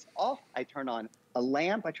overhead lights off. I turn on a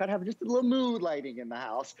lamp. I try to have just a little mood lighting in the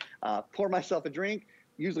house, pour myself a drink,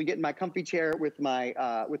 usually get in my comfy chair with my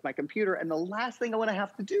computer. And the last thing I want to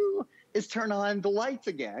have to do is turn on the lights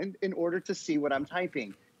again in order to see what I'm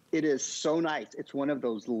typing. It is so nice. It's one of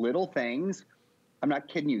those little things. I'm not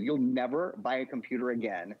kidding you. You'll never buy a computer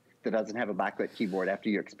again that doesn't have a backlit keyboard after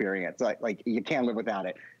you experience. Like you can't live without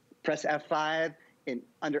it. Press F5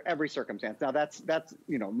 under every circumstance. Now that's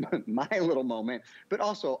you know, my little moment, but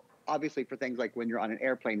also obviously for things like when you're on an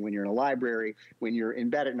airplane, when you're in a library, when you're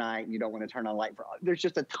in bed at night and you don't want to turn on light. There's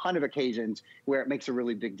just a ton of occasions where it makes a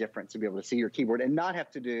really big difference to be able to see your keyboard and not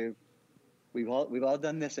have to do. We've all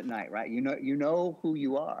done this at night, right? You know who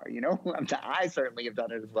you are. You know, I certainly have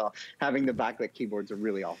done it as well. Having the backlit keyboard's a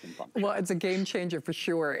really awesome function. Well, it's a game changer for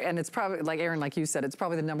sure. And it's probably, like Aaron, like you said, it's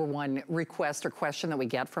probably the #1 request or question that we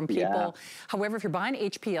get from people. Yeah. However, if you're buying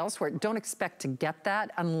HP elsewhere, don't expect to get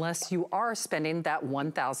that unless you are spending that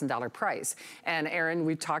 $1,000 price. And Aaron,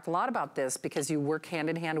 we've talked a lot about this because you work hand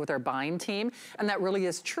in hand with our buying team, and that really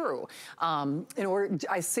is true.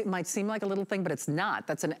 It might seem like a little thing, but it's not.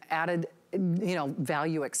 That's an added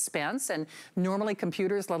value expense. And normally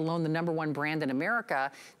computers, let alone the #1 brand in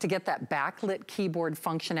America, to get that backlit keyboard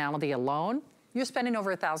functionality alone, you're spending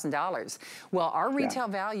over $1,000. Well, our retail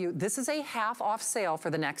value, this is a half off sale for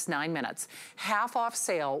the next 9 minutes. Half off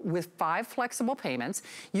sale with 5 flexible payments.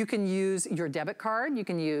 You can use your debit card, you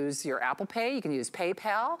can use your Apple Pay, you can use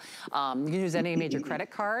PayPal, you can use any major credit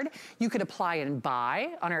card. You could apply and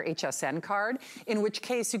buy on our HSN card, in which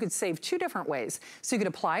case you could save 2 different ways. So you could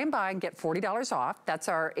apply and buy and get $40 off. That's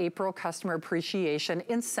our April customer appreciation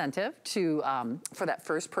incentive to for that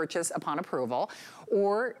first purchase upon approval.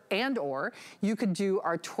 Or you could do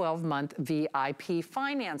our 12-month VIP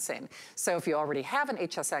financing. So if you already have an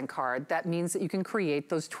HSN card, that means that you can create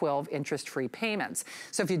those 12 interest-free payments.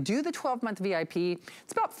 So if you do the 12-month VIP,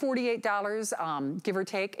 it's about $48, give or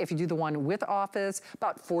take. If you do the one with Office,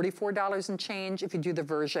 about $44 and change. If you do the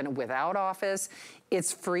version without Office,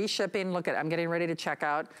 it's free shipping. Look, I'm getting ready to check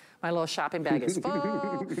out. My little shopping bag is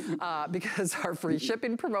full because our free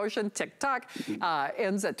shipping promotion, TikTok,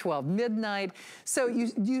 ends at 12 midnight. So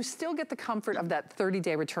you still get the comfort of that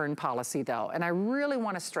 30-day return policy though. And I really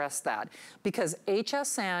want to stress that because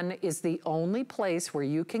HSN is the only place where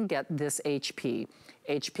you can get this HP.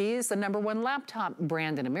 HP is the #1 laptop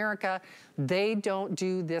brand in America. They don't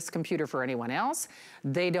do this computer for anyone else.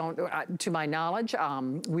 They don't, to my knowledge,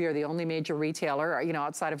 we are the only major retailer,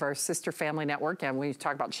 outside of our sister family network. And when you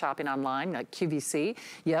talk about shopping online, like QVC,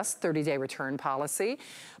 yes, 30-day return policy.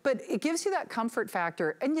 But it gives you that comfort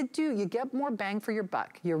factor. And you get more bang for your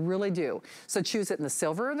buck. You really do. So choose it in the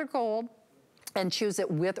silver or the gold, and choose it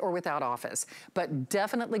with or without Office. But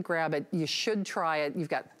definitely grab it. You should try it. You've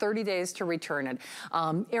got 30 days to return it.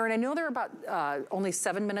 Aaron, I know there are about only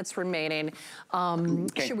 7 minutes remaining.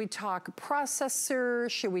 Should we talk processor?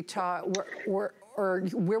 Should we talk, or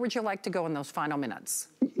where would you like to go in those final minutes?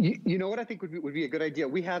 You know what I think would be a good idea?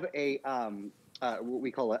 We have a what we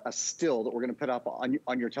call a still that we're going to put up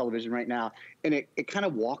on your television right now, and it kind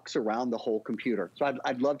of walks around the whole computer. So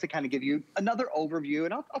I'd love to kind of give you another overview,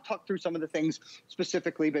 and I'll talk through some of the things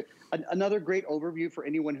specifically, but another great overview for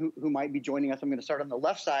anyone who might be joining us. I'm going to start on the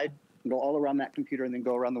left side and go all around that computer and then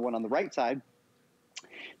go around the one on the right side.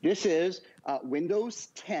 This is Windows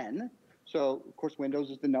 10. So, of course, Windows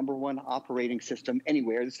is the #1 operating system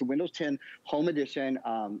anywhere. This is the Windows 10 Home Edition.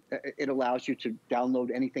 It allows you to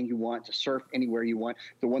download anything you want, to surf anywhere you want.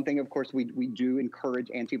 The one thing, of course, we do encourage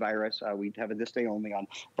antivirus. We have a this day only on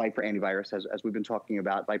Viper Antivirus, as we've been talking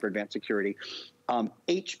about, Viper Advanced Security.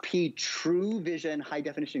 HP True Vision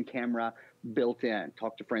high-definition camera built in.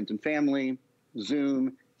 Talk to friends and family,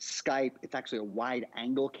 Zoom, Skype. It's actually a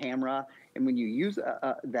wide-angle camera. And when you use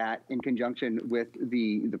that in conjunction with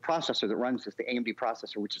the processor that runs this, the AMD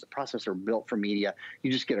processor, which is a processor built for media,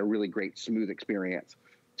 you just get a really great, smooth experience.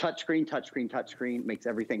 Touchscreen, touchscreen, touchscreen makes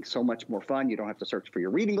everything so much more fun. You don't have to search for your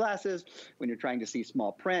reading glasses when you're trying to see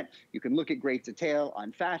small print. You can look at great detail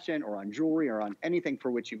on fashion or on jewelry or on anything for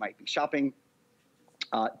which you might be shopping.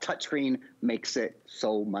 Touchscreen makes it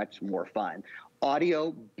so much more fun.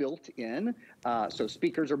 Audio built in, so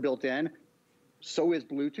speakers are built in. So is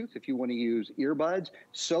Bluetooth if you want to use earbuds.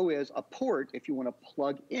 So is a port if you want to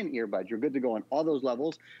plug in earbuds. You're good to go on all those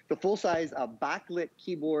levels. The full-size backlit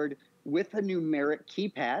keyboard with a numeric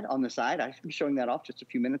keypad on the side. I was showing that off just a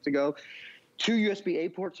few minutes ago. 2 USB-A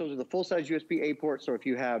ports. Those are the full-size USB-A ports. So if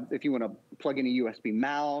you want to plug in a USB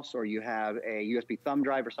mouse or you have a USB thumb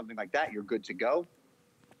drive or something like that, you're good to go.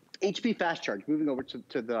 HP Fast Charge, moving over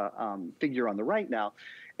to the figure on the right now.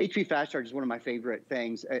 HP Fast Charge is one of my favorite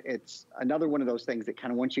things. It's another one of those things that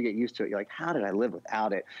kind of once you get used to it, you're like, how did I live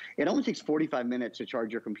without it? It only takes 45 minutes to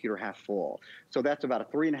charge your computer half full. So that's about a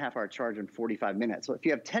 3.5-hour charge in 45 minutes. So if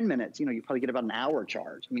you have 10 minutes, you probably get about an hour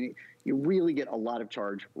charge. I mean, you really get a lot of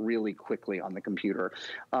charge really quickly on the computer.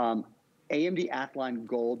 AMD Athlon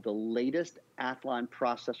Gold, the latest Athlon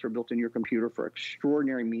processor built in your computer for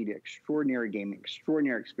extraordinary media, extraordinary gaming,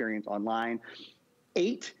 extraordinary experience online.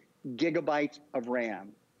 8 gigabytes of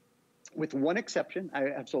RAM. With one exception, I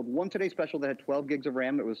have sold one Today Special that had 12 gigs of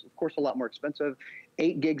RAM. It was, of course, a lot more expensive.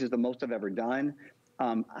 8 gigs is the most I've ever done.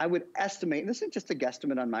 I would estimate, this is just a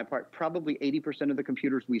guesstimate on my part, probably 80% of the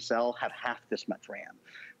computers we sell have half this much RAM.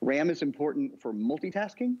 RAM is important for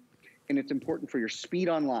multitasking, and it's important for your speed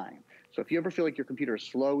online. So if you ever feel like your computer is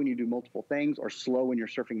slow when you do multiple things or slow when you're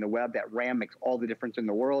surfing the web, that RAM makes all the difference in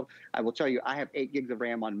the world. I will tell you, I have 8 gigs of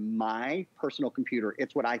RAM on my personal computer.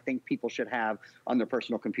 It's what I think people should have on their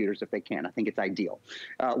personal computers if they can. I think it's ideal.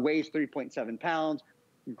 Weighs 3.7 pounds.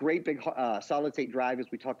 Great big solid state drive, as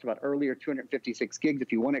we talked about earlier, 256 gigs.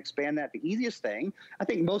 If you want to expand that, the easiest thing, I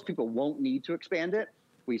think most people won't need to expand it.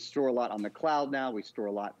 We store a lot on the cloud now. We store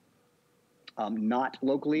a lot not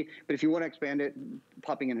locally. But if you want to expand it,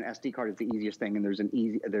 popping in an SD card is the easiest thing, and there's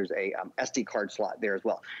a SD card slot there as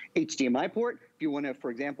well. HDMI port, if you want to,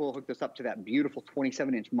 for example, hook this up to that beautiful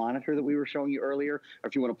 27-inch monitor that we were showing you earlier, or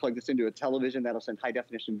if you want to plug this into a television, that'll send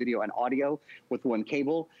high-definition video and audio with one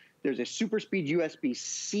cable. There's a super speed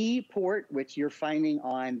USB-C port, which you're finding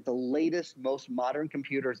on the latest, most modern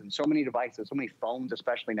computers, and so many devices, so many phones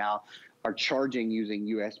especially now, are charging using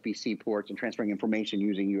USB-C ports and transferring information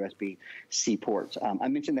using USB-C ports. I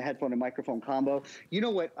mentioned the headphone and microphone combo. You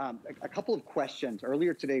know what, a couple of questions.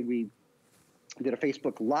 Earlier today, we did a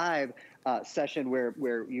Facebook Live session where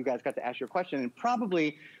you guys got to ask your question, and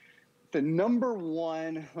probably the number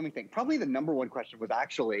one, probably the number one question was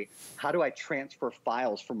actually, how do I transfer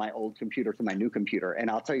files from my old computer to my new computer?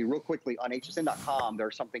 And I'll tell you real quickly, on hsn.com,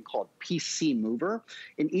 there's something called PC Mover.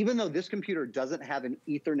 And even though this computer doesn't have an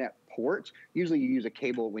Ethernet port, usually you use a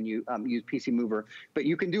cable when you use PC Mover, but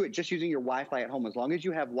you can do it just using your Wi-Fi at home. As long as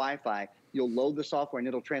you have Wi-Fi, you'll load the software and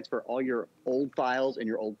it'll transfer all your old files and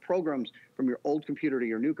your old programs from your old computer to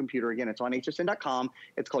your new computer. Again, it's on hsn.com.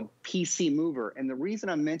 It's called PC Mover. And the reason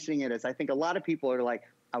I'm mentioning it is I think a lot of people are like,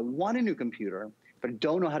 I want a new computer, but I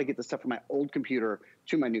don't know how to get the stuff from my old computer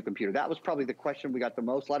to my new computer. That was probably the question we got the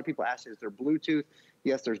most. A lot of people asked, is there Bluetooth?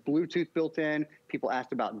 Yes, there's Bluetooth built in. People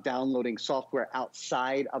asked about downloading software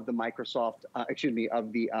outside of the Microsoft,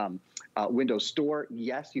 of the Windows Store.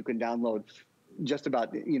 Yes, you can download just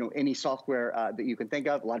about any software that you can think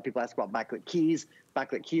of. A lot of people ask about backlit keys.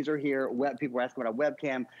 Backlit keys are here. People were asking about a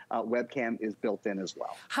webcam. Webcam is built in as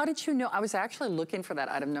well. How did you know? I was actually looking for that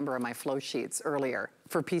item number on my flow sheets earlier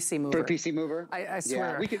for PC Mover. For PC Mover? I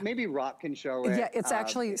swear. Yeah, we could, maybe Rock can show it. Yeah, it's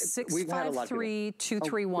actually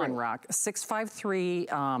 653-231, Rock.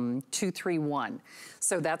 653-231.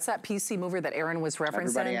 So that's that PC Mover that Aaron was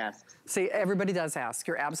referencing. Everybody asks. See, everybody does ask.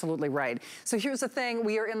 You're absolutely right. So here's the thing.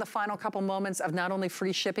 We are in the final couple moments of not only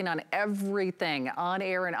free shipping on everything on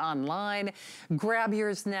air and online. Grab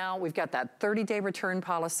yours now. We've got that 30-day return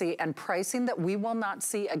policy and pricing that we will not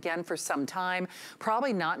see again for some time.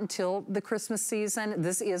 Probably not until the Christmas season.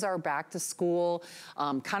 This is our back to school,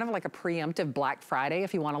 kind of like a preemptive Black Friday,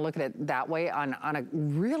 if you want to look at it that way, on a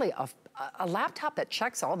really a laptop that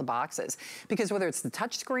checks all the boxes. Because whether it's the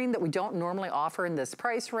touchscreen that we don't normally offer in this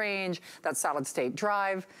price range, that solid state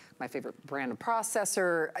drive, my favorite brand of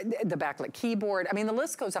processor, the backlit keyboard. I mean, the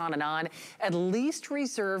list goes on and on. At least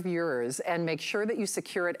reserve yours and make sure that you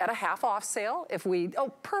secure it at a half off sale.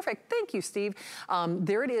 Oh, perfect. Thank you, Steve.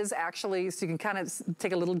 There it is, actually, so you can kind of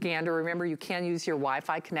take a little gander. Remember, you can use your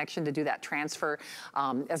Wi-Fi connection to do that transfer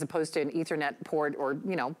as opposed to an Ethernet port or,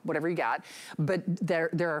 whatever you got. But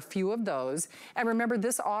there are a few of those. And remember,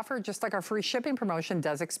 this offer, just like our free shipping promotion,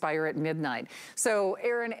 does expire at midnight. So,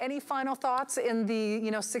 Aaron, any final thoughts in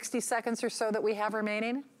the, 60 seconds or so that we have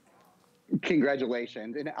remaining?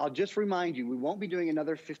 Congratulations. And I'll just remind you, we won't be doing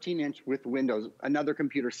another 15-inch with Windows, another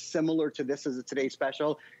computer similar to this as a today's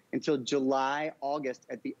special, until July, August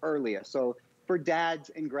at the earliest. So for dads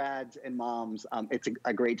and grads and moms, it's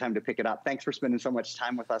a great time to pick it up. Thanks for spending so much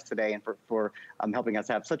time with us today and for helping us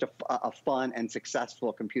have such a fun and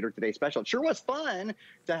successful Computer Today special. It sure was fun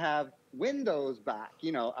to have Windows back,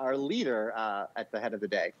 our leader at the head of the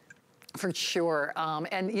day. For sure.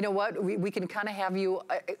 And you know what? We can kind of have you,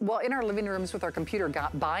 in our living rooms with our computer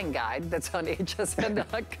buying guide that's on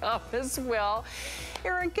hsn.com as well.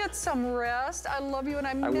 Aaron, get some rest. I love you and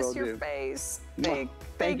I miss your face.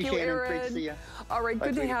 Thank you, Aaron. Great to see you. All right,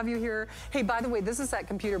 good to have you here. Hey, by the way, this is that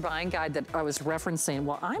computer buying guide that I was referencing.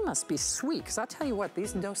 Well, I must be sweet, because I'll tell you what,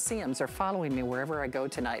 these no-see-ums are following me wherever I go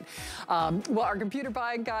tonight. Our computer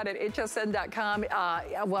buying guide at hsn.com.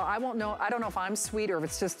 I don't know if I'm sweet or if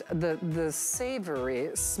it's just the savory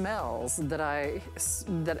smells that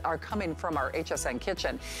are coming from our HSN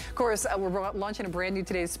kitchen. Of course, we're launching a brand new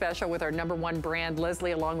Today's Special with our #1 brand,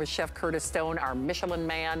 Leslie, along with Chef Curtis Stone, our Michelin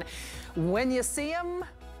man. When you see him,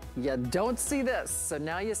 you don't see this. So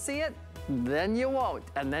now you see it, then you won't,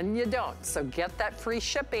 and then you don't. So get that free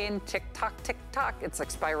shipping. Tick tock, tick tock. It's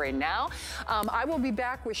expiring now. I will be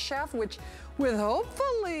back with Chef, with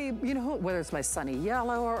hopefully, whether it's my sunny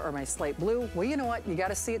yellow or my slate blue. Well, you know what? You got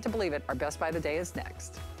to see it to believe it. Our Best Buy of the Day is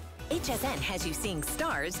next. HSN has you seeing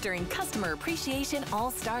stars during Customer Appreciation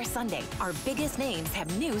All-Star Sunday. Our biggest names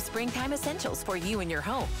have new springtime essentials for you and your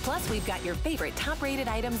home. Plus, we've got your favorite top-rated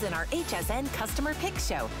items in our HSN Customer Pick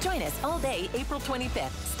Show. Join us all day, April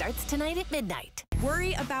 25th. Starts tonight at midnight.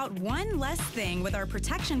 Worry about one less thing with our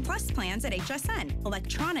Protection Plus plans at HSN.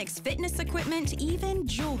 Electronics, fitness equipment, even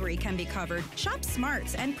jewelry can be covered. Shop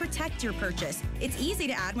smart and protect your purchase. It's easy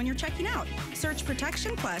to add when you're checking out. Search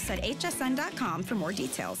Protection Plus at hsn.com for more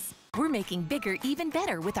details. We're making bigger even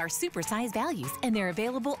better with our supersize values, and they're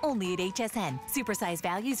available only at HSN. Supersize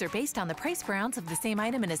values are based on the price per ounce of the same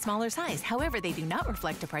item in a smaller size. However, they do not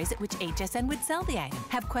reflect a price at which HSN would sell the item.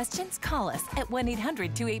 Have questions? Call us at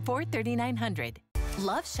 1-800-284-3900.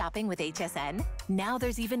 Love shopping with HSN? Now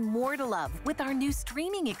there's even more to love with our new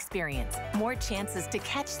streaming experience. More chances to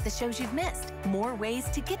catch the shows you've missed. More ways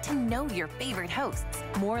to get to know your favorite hosts.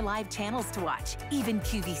 More live channels to watch, even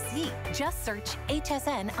QVC. Just search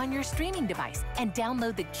HSN on your streaming device and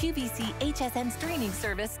download the QVC HSN streaming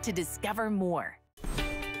service to discover more.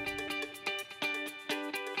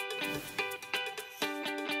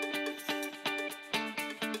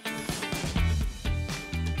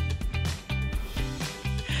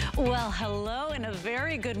 Well, hello and a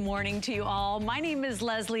very good morning to you all. My name is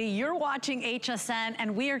Leslie. You're watching HSN,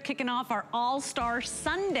 and we are kicking off our All-Star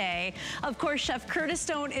Sunday. Of course, Chef Curtis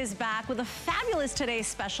Stone is back with a fabulous Today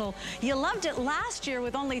special. You loved it last year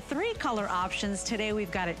with only 3 color options. Today,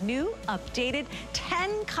 we've got it new, updated,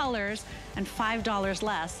 10 colors, and $5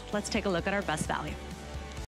 less. Let's take a look at our best value.